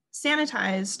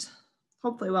sanitized,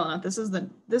 hopefully well enough. This is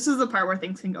the part where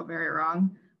things can go very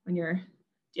wrong when you're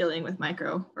dealing with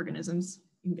microorganisms.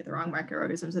 You can get the wrong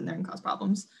microorganisms in there and cause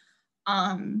problems.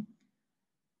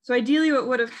 So ideally what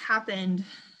would have happened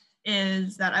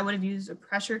is that I would have used a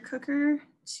pressure cooker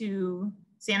to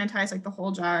sanitize like the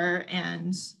whole jar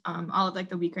and all of like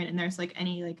the wheat grain in there. So like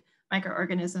any like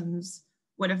microorganisms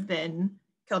would have been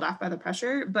killed off by the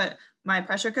pressure, but my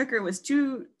pressure cooker was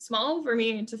too small for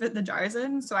me to fit the jars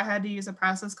in. So I had to use a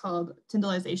process called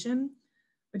tyndallization,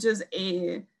 which is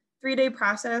a 3-day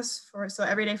process so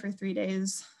every day for 3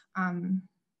 days,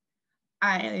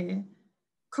 I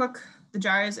cook the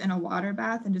jars in a water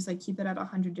bath and just like keep it at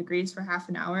 100 degrees for half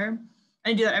an hour.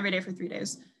 I do that every day for 3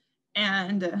 days.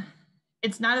 And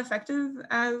it's not effective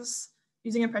as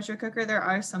using a pressure cooker. There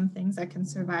are some things that can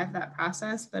survive that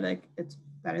process, but like it's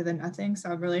better than nothing.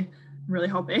 So I'm really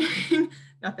hoping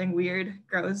nothing weird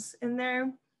grows in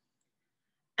there.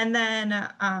 And then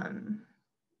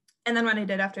And then what I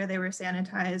did after they were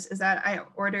sanitized is that I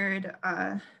ordered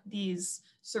these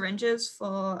syringes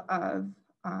full of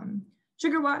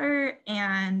sugar water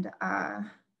and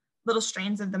little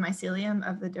strains of the mycelium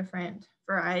of the different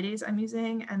varieties I'm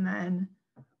using. And then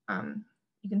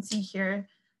you can see here,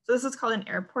 so this is called an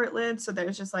airport lid. So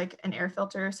there's just like an air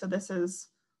filter. So this is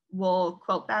wool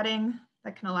quilt batting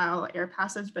that can allow air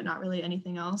passage, but not really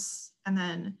anything else. And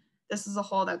then this is a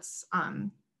hole that's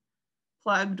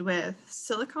plugged with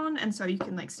silicone, and so you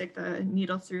can like stick the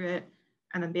needle through it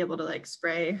and then be able to like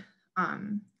spray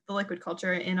the liquid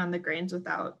culture in on the grains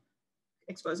without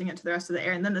exposing it to the rest of the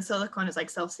air. And then the silicone is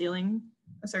like self-sealing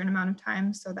a certain amount of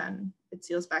time, so then it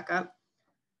seals back up.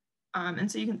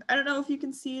 And so you can, I don't know if you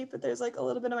can see, but there's like a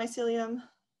little bit of mycelium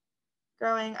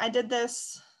growing. I did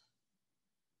this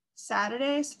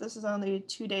Saturday, so this is only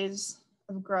 2 days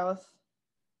of growth.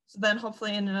 So then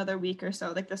hopefully in another week or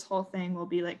so, like this whole thing will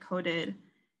be like coated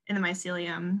in the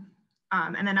mycelium.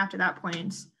 And then after that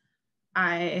point,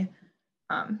 I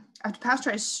have to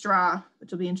pasteurize straw,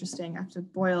 which will be interesting. I have to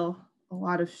boil a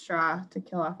lot of straw to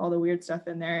kill off all the weird stuff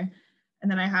in there.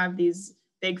 And then I have these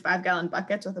big 5-gallon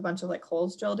buckets with a bunch of like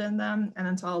holes drilled in them. And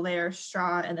then so I'll layer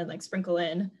straw and then like sprinkle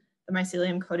in the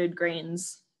mycelium coated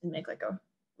grains and make like a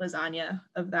lasagna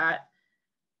of that.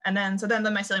 And then, so then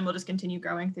the mycelium will just continue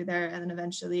growing through there and then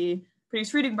eventually produce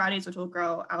fruiting bodies, which will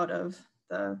grow out of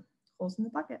the holes in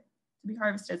the bucket to be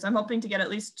harvested. So I'm hoping to get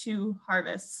at least 2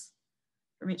 harvests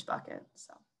from each bucket.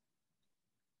 So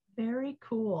very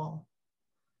cool.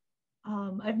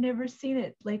 I've never seen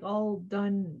it like all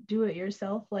done, do it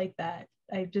yourself like that.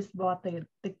 I just bought the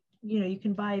you know, you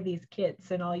can buy these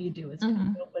kits and all you do is cut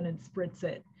it open and spritz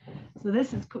it. So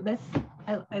this is cool.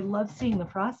 I love seeing the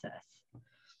process.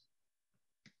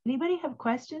 Anybody have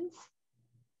questions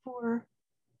for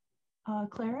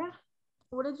Clara?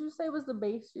 What did you say was the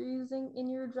base you're using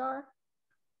in your jar?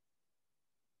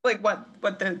 Like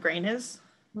what the grain is?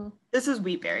 This is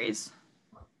wheat berries.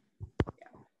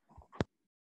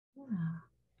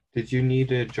 Did you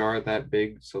need a jar that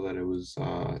big so that it was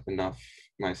enough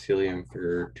mycelium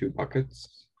for 2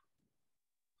 buckets?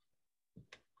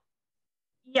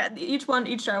 Yeah, each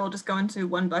jar will just go into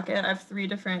 1 bucket. I have 3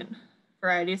 different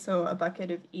varieties, so a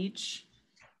bucket of each.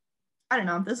 I don't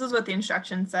know. This is what the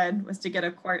instruction said, was to get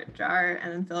a quart jar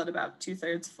and then fill it about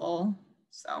 2/3 full.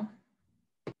 So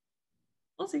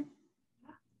we'll see.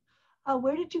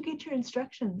 Where did you get your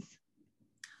instructions?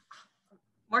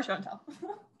 More show and tell.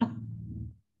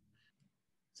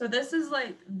 So this is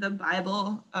like the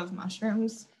Bible of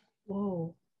mushrooms.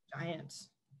 Whoa. Giant. It's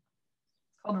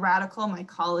called Radical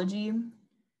Mycology.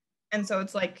 And so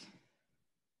it's like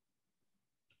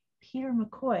Peter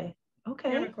McCoy.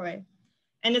 Okay. Peter McCoy.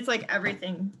 And it's like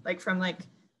everything, like from like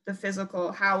the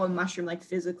physical, how a mushroom like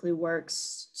physically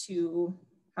works, to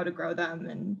how to grow them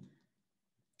and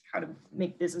how to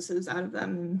make businesses out of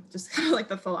them, and just kind of like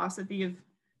the philosophy of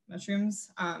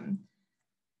mushrooms.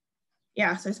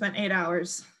 Yeah, so I spent 8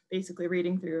 hours basically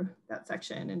reading through that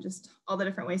section and just all the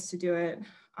different ways to do it.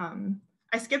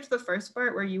 I skipped the first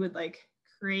part where you would like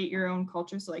create your own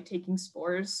culture, so like taking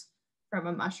spores from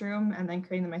a mushroom and then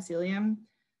creating the mycelium.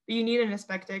 But you need an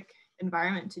aspectic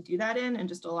environment to do that in, and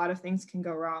just a lot of things can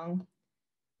go wrong.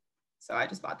 So I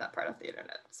just bought that part off the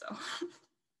internet. So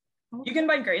okay. You can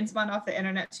buy grain spun off the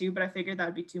internet too, but I figured that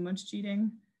would be too much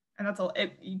cheating. And that's all.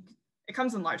 It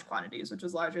comes in large quantities, which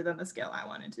was larger than the scale I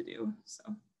wanted to do. So.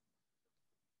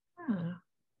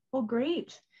 Well,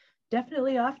 great.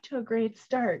 Definitely off to a great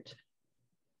start.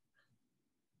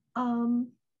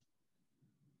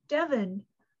 Devin,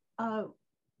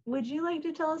 would you like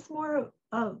to tell us more?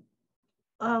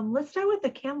 Let's start with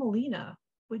the camelina.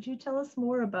 Would you tell us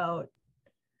more about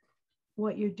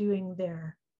what you're doing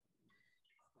there?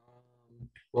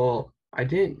 Well, I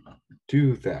didn't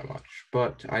do that much,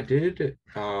 but I did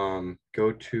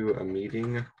go to a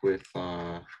meeting with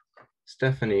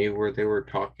Stephanie where they were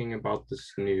talking about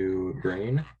this new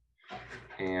grain,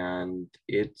 and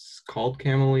it's called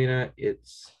camelina. It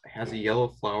has a yellow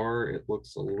flower. It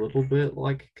looks a little bit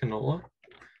like canola,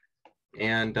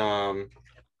 and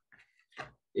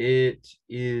it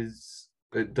is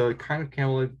the kind of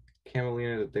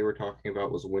camelina that they were talking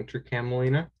about was winter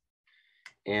camelina,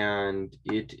 and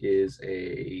it is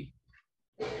a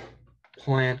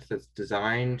plant that's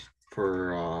designed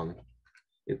for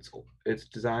it's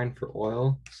designed for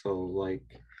oil. So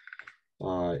like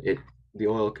the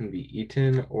oil can be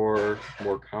eaten, or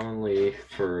more commonly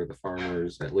for the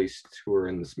farmers, at least who are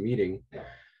in this meeting,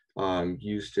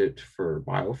 used it for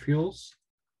biofuels.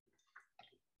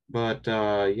 But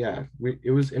yeah,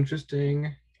 it was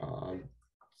interesting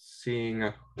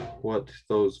seeing what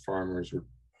those farmers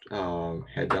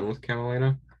had done with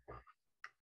camelina.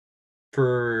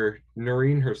 For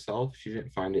Noreen herself, she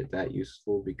didn't find it that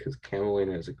useful because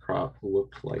camelina as a crop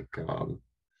looked like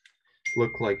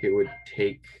it would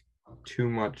take too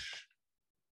much.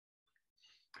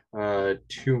 It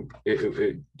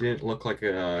didn't look like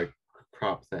a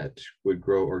crop that would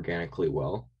grow organically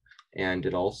well, and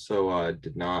it also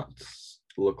did not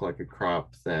look like a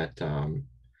crop that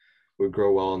would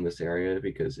grow well in this area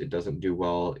because it doesn't do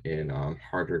well in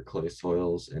harder clay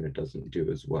soils, and it doesn't do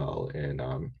as well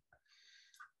in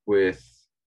with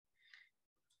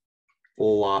a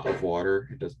lot of water.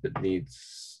 It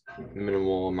needs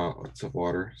minimal amounts of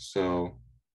water. So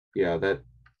yeah, that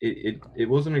it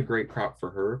wasn't a great crop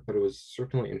for her, but it was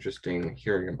certainly interesting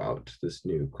hearing about this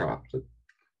new crop that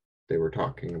they were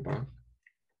talking about.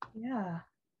 Yeah.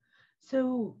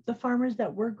 So the farmers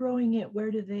that were growing it,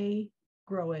 where do they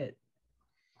grow it?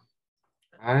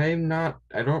 I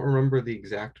don't remember the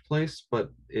exact place, but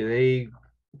they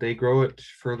grow it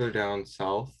further down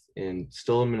south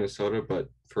still in Minnesota, but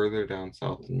further down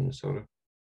south in Minnesota.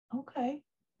 Okay.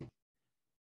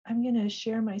 I'm going to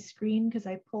share my screen because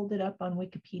I pulled it up on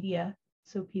Wikipedia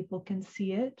so people can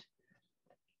see it.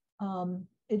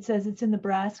 It says it's in the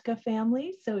Brassica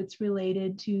family, so it's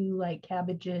related to like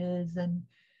cabbages and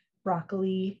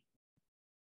broccoli.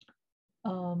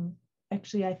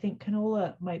 Actually, I think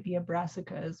canola might be a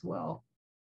brassica as well.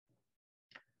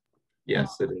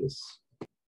 Yes, it is.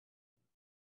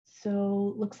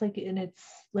 So looks like, and it's,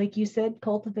 like you said,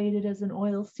 cultivated as an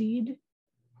oil seed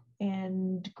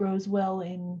and grows well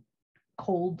in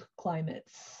cold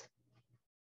climates.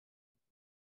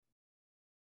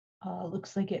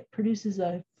 Looks like it produces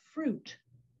a fruit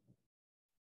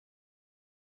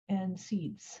and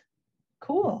seeds.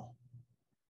 Cool.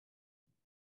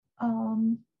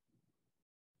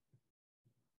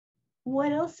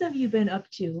 What else have you been up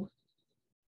to?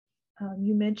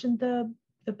 You mentioned the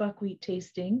buckwheat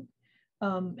tasting.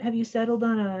 Have you settled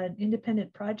on an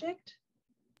independent project?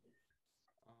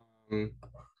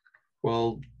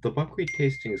 Well, the buckwheat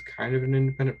tasting is kind of an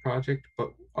independent project,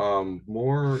 but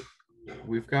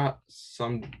we've got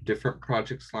some different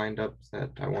projects lined up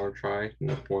that I want to try.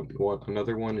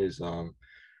 Another one is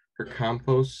her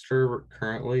composter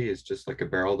currently is just like a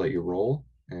barrel that you roll,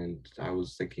 and I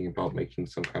was thinking about making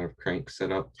some kind of crank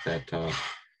setup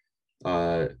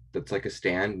that's like a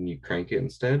stand and you crank it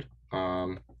instead.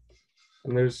 And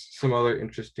there's some other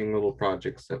interesting little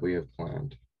projects that we have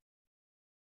planned.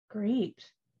 Great.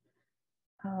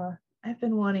 I've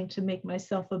been wanting to make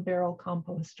myself a barrel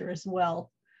composter as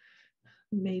well.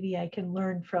 Maybe I can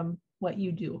learn from what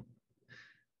you do.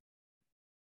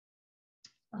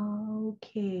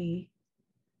 Okay.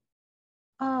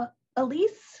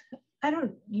 Elise,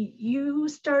 you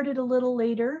started a little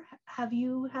later. Have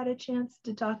you had a chance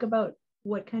to talk about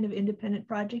what kind of independent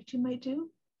project you might do?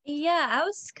 Yeah, I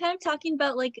was kind of talking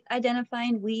about like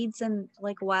identifying weeds and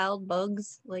like wild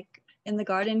bugs like in the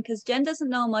garden, because Jen doesn't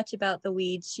know much about the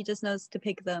weeds. She just knows to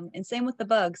pick them. And same with the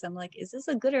bugs. I'm like, is this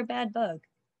a good or bad bug?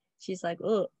 She's like,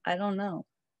 oh, I don't know.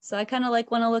 So I kind of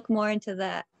like want to look more into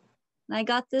that. And I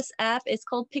got this app. It's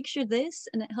called Picture This,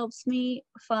 and it helps me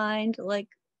find like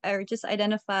or just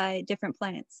identify different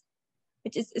plants,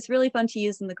 which is it's really fun to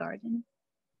use in the garden.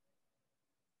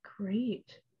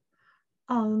 Great.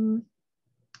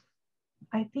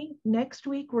 I think next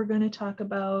week we're going to talk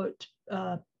about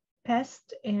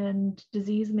pest and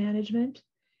disease management.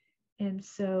 And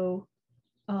so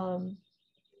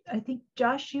I think,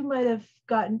 Josh, you might have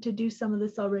gotten to do some of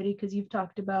this already because you've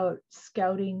talked about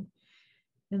scouting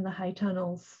in the high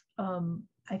tunnels.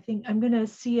 I think I'm going to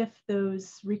see if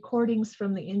those recordings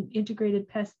from the integrated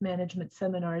pest management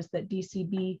seminars that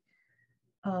DCB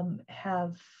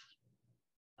have,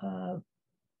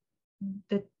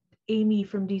 that Amy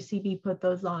from DCB put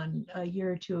those on a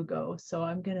year or two ago. So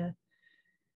I'm going to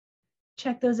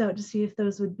check those out to see if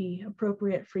those would be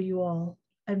appropriate for you all.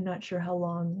 I'm not sure how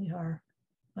long they are,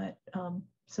 but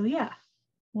so yeah,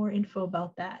 more info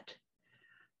about that.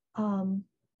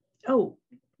 Oh,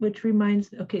 which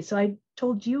reminds, okay, so I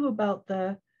told you about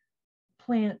the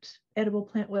edible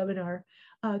plant webinar.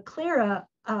 Clara,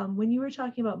 when you were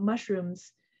talking about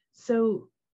mushrooms, so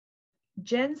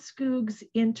Jen Skoog's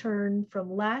intern from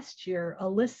last year,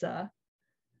 Alyssa,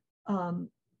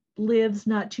 lives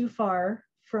not too far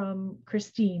from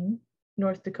Christine,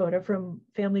 North Dakota, from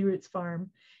Family Roots Farm.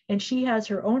 And she has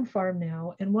her own farm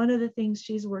now. And one of the things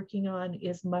she's working on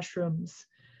is mushrooms.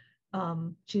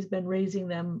 She's been raising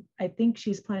them. I think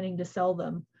she's planning to sell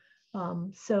them.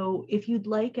 So if you'd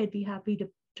like, I'd be happy to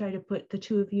try to put the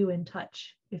two of you in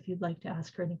touch if you'd like to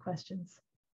ask her any questions.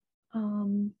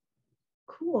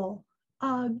 Cool.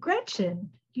 Gretchen,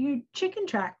 your chicken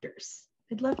tractors.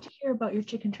 I'd love to hear about your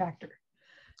chicken tractor.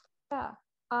 Yeah.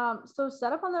 So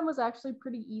setup on them was actually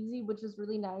pretty easy, which is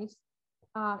really nice.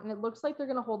 And it looks like they're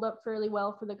going to hold up fairly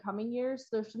well for the coming years.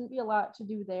 So there shouldn't be a lot to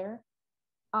do there.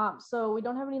 So we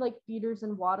don't have any like feeders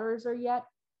and waterers yet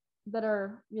that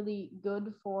are really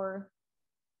good for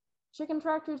chicken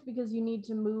tractors, because you need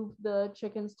to move the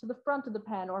chickens to the front of the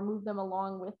pen or move them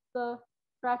along with the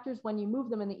tractors when you move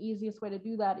them. And the easiest way to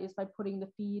do that is by putting the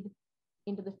feed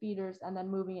into the feeders and then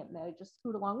moving it, and they just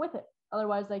scoot along with it.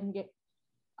 Otherwise, they can get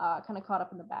kind of caught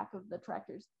up in the back of the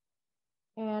tractors.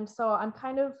 And so I'm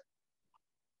kind of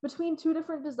between two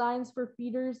different designs for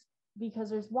feeders, because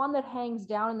there's one that hangs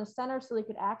down in the center so they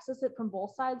could access it from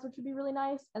both sides, which would be really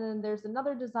nice. And then there's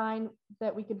another design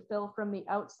that we could fill from the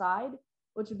outside,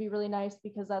 which would be really nice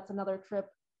because that's another trip,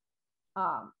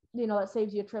 you know, that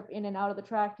saves you a trip in and out of the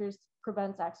tractors,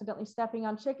 prevents accidentally stepping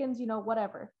on chickens, you know,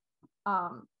 whatever.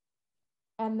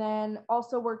 And then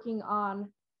also working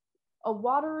on a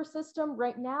waterer system.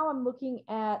 Right now I'm looking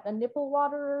at a nipple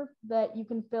waterer that you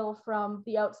can fill from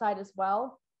the outside as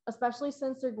well, especially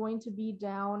since they're going to be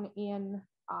down in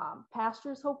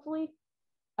pastures, hopefully.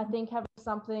 I think having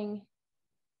something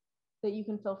that you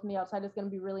can fill from the outside is going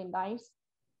to be really nice,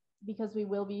 because we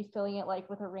will be filling it like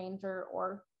with a Ranger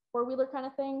or four-wheeler kind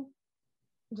of thing,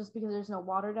 just because there's no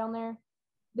water down there.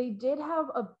 They did have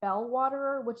a bell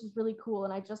waterer, which is really cool,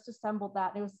 and I just assembled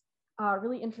that. It was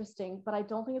really interesting, but I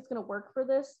don't think it's going to work for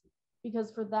this, because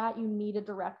for that you need a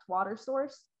direct water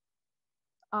source.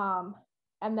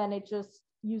 And then it just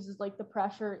uses like the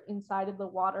pressure inside of the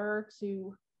water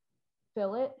to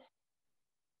fill it.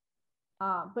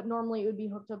 But normally it would be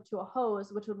hooked up to a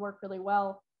hose, which would work really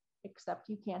well, except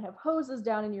you can't have hoses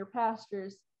down in your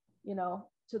pastures, you know,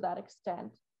 to that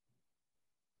extent.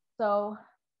 So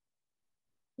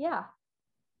yeah,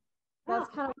 that's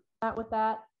kind of that with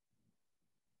that.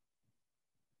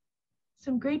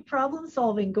 Some great problem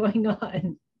solving going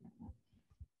on.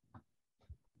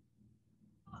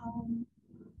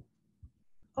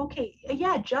 Okay,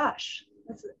 yeah, Josh.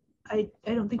 I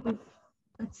don't think we've,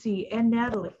 let's see, and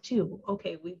Natalie too.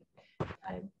 Okay,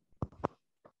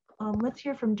 let's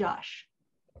hear from Josh.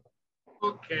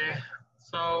 Okay,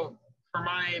 so for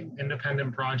my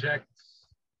independent project,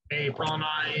 April and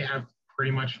I have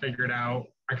pretty much figured out,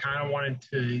 I kind of wanted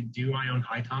to do my own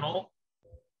high tunnel,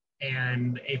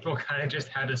 and April kind of just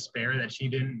had a spare that she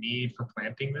didn't need for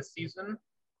planting this season.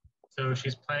 So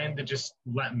she's planning to just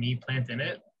let me plant in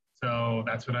it. So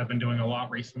that's what I've been doing a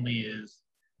lot recently, is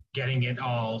getting it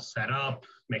all set up,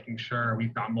 making sure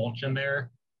we've got mulch in there.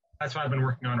 That's what I've been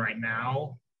working on right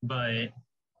now. But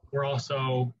we're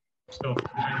also still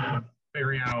kind of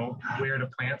figuring out where to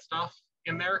plant stuff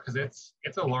in there, because it's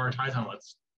a large high tunnel.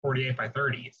 It's 48 by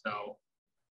 30. So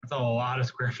that's a lot of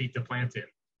square feet to plant in.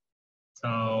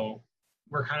 So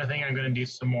we're kind of thinking I'm going to do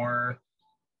some more,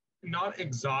 not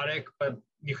exotic, but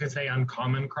you could say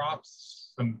uncommon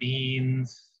crops, some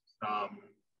beans, some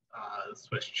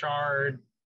Swiss chard. I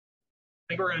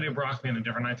think we're going to do broccoli in a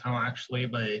different high tunnel actually,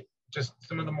 but just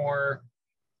some of the more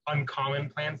uncommon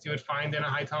plants you would find in a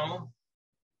high tunnel,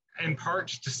 in part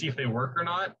just to see if they work or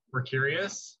not. We're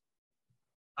curious.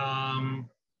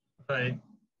 But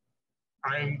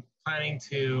I'm planning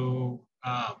to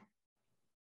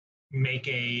make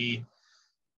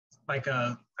I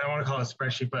don't want to call it a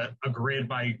spreadsheet, but a grid,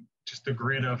 by just a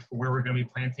grid of where we're going to be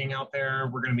planting out there.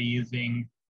 We're going to be using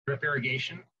drip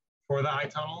irrigation for the high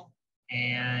tunnel,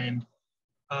 and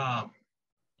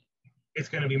it's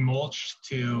going to be mulch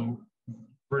to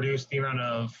reduce the amount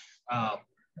of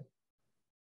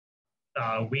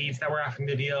weeds that we're having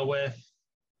to deal with,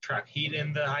 trap heat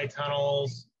in the high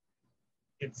tunnels.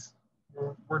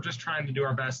 We're just trying to do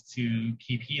our best to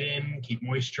keep heat in, keep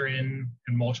moisture in,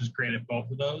 and mulch is great at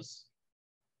both of those.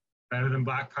 Better than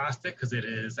black plastic, because it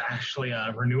is actually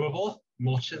renewable.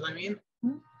 Mulches, I mean.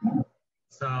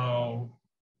 So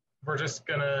we're just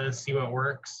gonna see what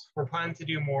works. We're planning to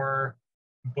do more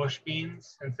bush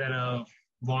beans instead of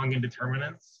long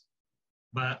indeterminates,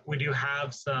 but we do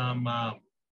have some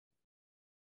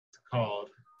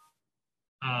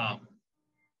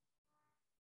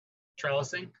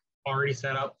trellising already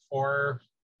set up for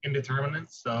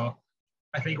indeterminates. So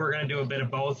I think we're going to do a bit of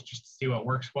both just to see what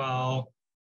works well.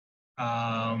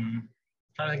 Trying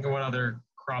to think of what other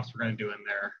crops we're going to do in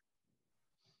there.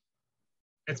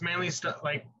 It's mainly stuff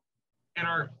like in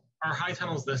our high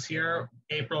tunnels this year.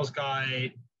 April's got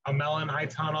a melon high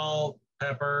tunnel,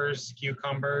 peppers,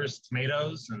 cucumbers,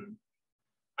 tomatoes, and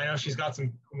I know she's got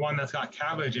one that's got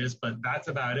cabbages, but that's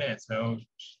about it. So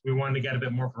we wanted to get a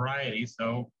bit more variety.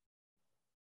 So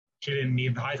she didn't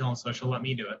need the high tunnel, so she'll let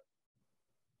me do it.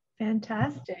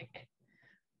 Fantastic.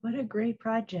 What a great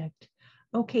project.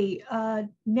 Okay,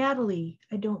 Natalie,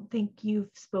 I don't think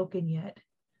you've spoken yet.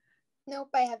 Nope,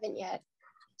 I haven't yet.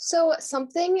 So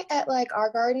something at like our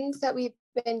gardens that we've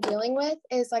been dealing with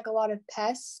is like a lot of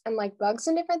pests and like bugs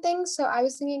and different things. So I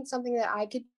was thinking something that I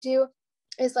could do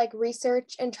is like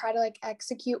research and try to like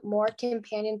execute more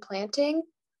companion planting.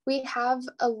 We have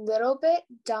a little bit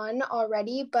done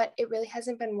already, but it really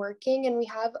hasn't been working. And we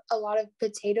have a lot of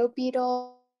potato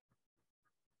beetles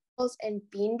and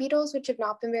bean beetles, which have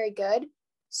not been very good.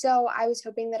 So I was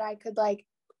hoping that I could like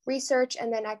research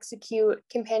and then execute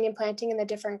companion planting in the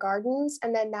different gardens.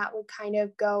 And then that would kind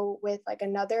of go with like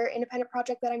another independent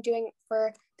project that I'm doing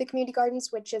for the community gardens,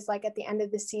 which is like at the end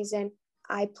of the season,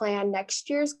 I plan next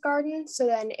year's garden. So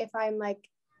then if I'm like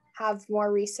have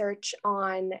more research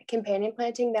on companion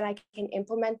planting, then I can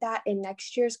implement that in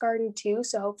next year's garden too.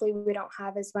 So hopefully we don't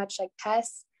have as much like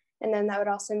pests. And then that would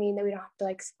also mean that we don't have to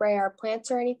like spray our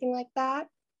plants or anything like that.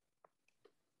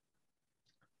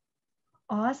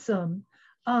 Awesome.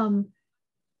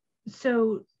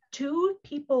 So two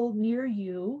people near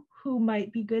you who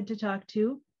might be good to talk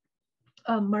to.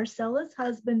 Marcella's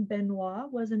husband,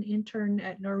 Benoit, was an intern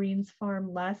at Noreen's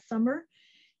farm last summer,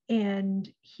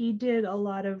 and he did a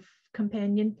lot of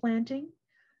companion planting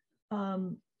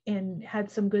and had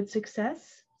some good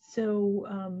success.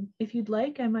 So if you'd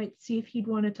like, I might see if he'd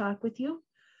want to talk with you.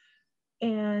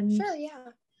 And sure, yeah.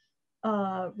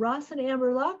 Ross and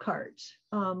Amber Lockhart,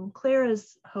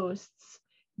 Clara's hosts,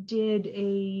 did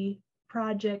a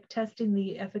project testing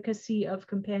the efficacy of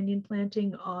companion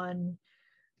planting on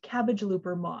cabbage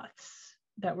looper moths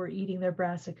that were eating their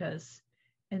brassicas.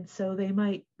 And so they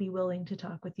might be willing to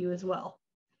talk with you as well.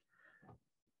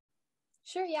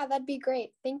 Sure, yeah, that'd be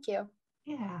great. Thank you.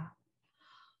 Yeah.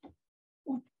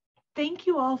 Well, thank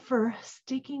you all for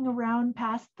sticking around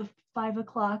past the 5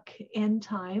 o'clock end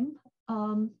time.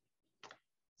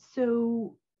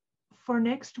 So for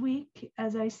next week,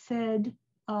 as I said,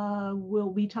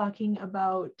 we'll be talking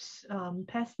about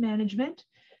pest management.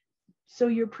 So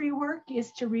your pre-work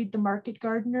is to read The Market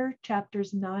Gardener,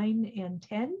 chapters 9 and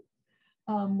 10,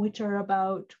 which are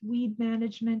about weed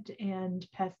management and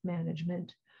pest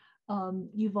management.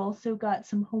 You've also got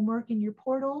some homework in your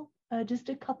portal, just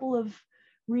a couple of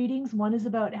readings. One is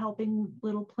about helping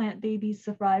little plant babies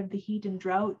survive the heat and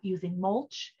drought using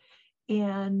mulch.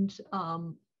 And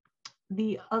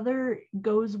the other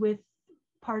goes with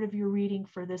part of your reading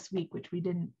for this week, which we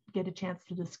didn't get a chance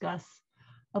to discuss,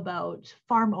 about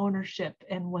farm ownership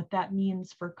and what that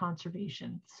means for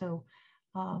conservation. So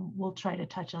we'll try to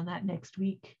touch on that next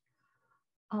week.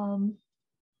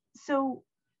 So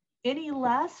any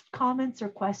last comments or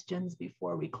questions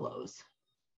before we close?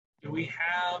 Do we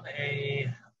have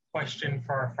a question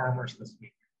for our farmers this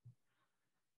week?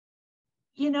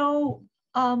 You know,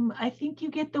 I think you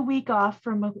get the week off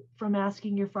from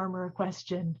asking your farmer a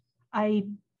question. I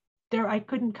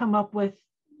couldn't come up with,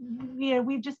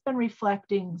 we've just been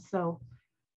reflecting. So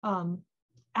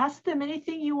ask them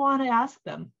anything you want to ask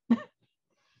them.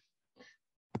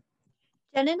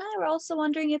 Jen and I were also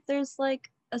wondering if there's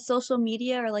like a social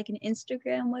media or like an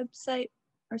Instagram website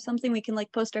or something we can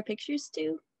like post our pictures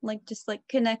to, like just like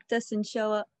connect us and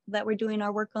show up that we're doing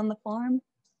our work on the farm.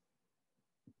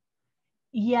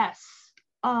 Yes.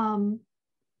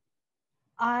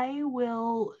 I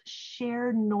will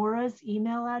share Nora's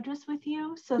email address with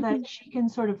you so that she can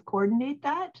sort of coordinate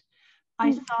that.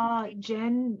 I saw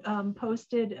Jen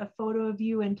posted a photo of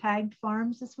you and tagged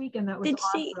FARRMS this week, and that was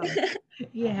awesome.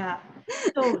 Yeah,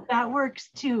 so that works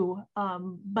too.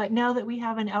 But now that we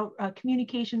have a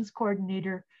communications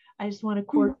coordinator, I just want to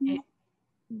coordinate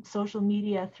social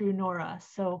media through Nora.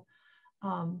 So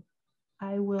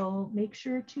I will make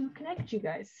sure to connect you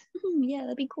guys. Yeah,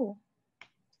 that'd be cool.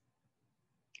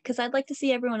 Because I'd like to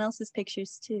see everyone else's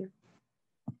pictures too.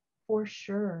 For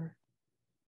sure.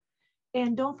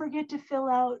 And don't forget to fill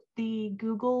out the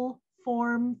Google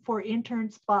form for intern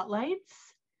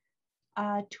spotlights.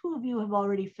 2 of you have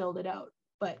already filled it out.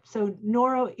 But so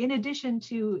Nora, in addition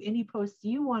to any posts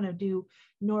you want to do,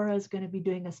 Nora is going to be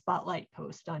doing a spotlight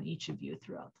post on each of you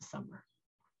throughout the summer.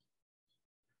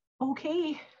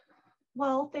 Okay,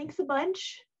 well, thanks a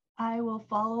bunch. I will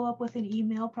follow up with an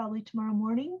email probably tomorrow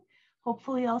morning.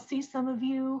 Hopefully I'll see some of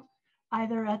you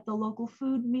either at the local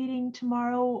food meeting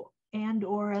tomorrow and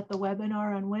or at the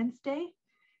webinar on Wednesday.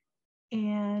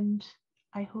 And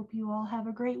I hope you all have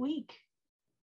a great week.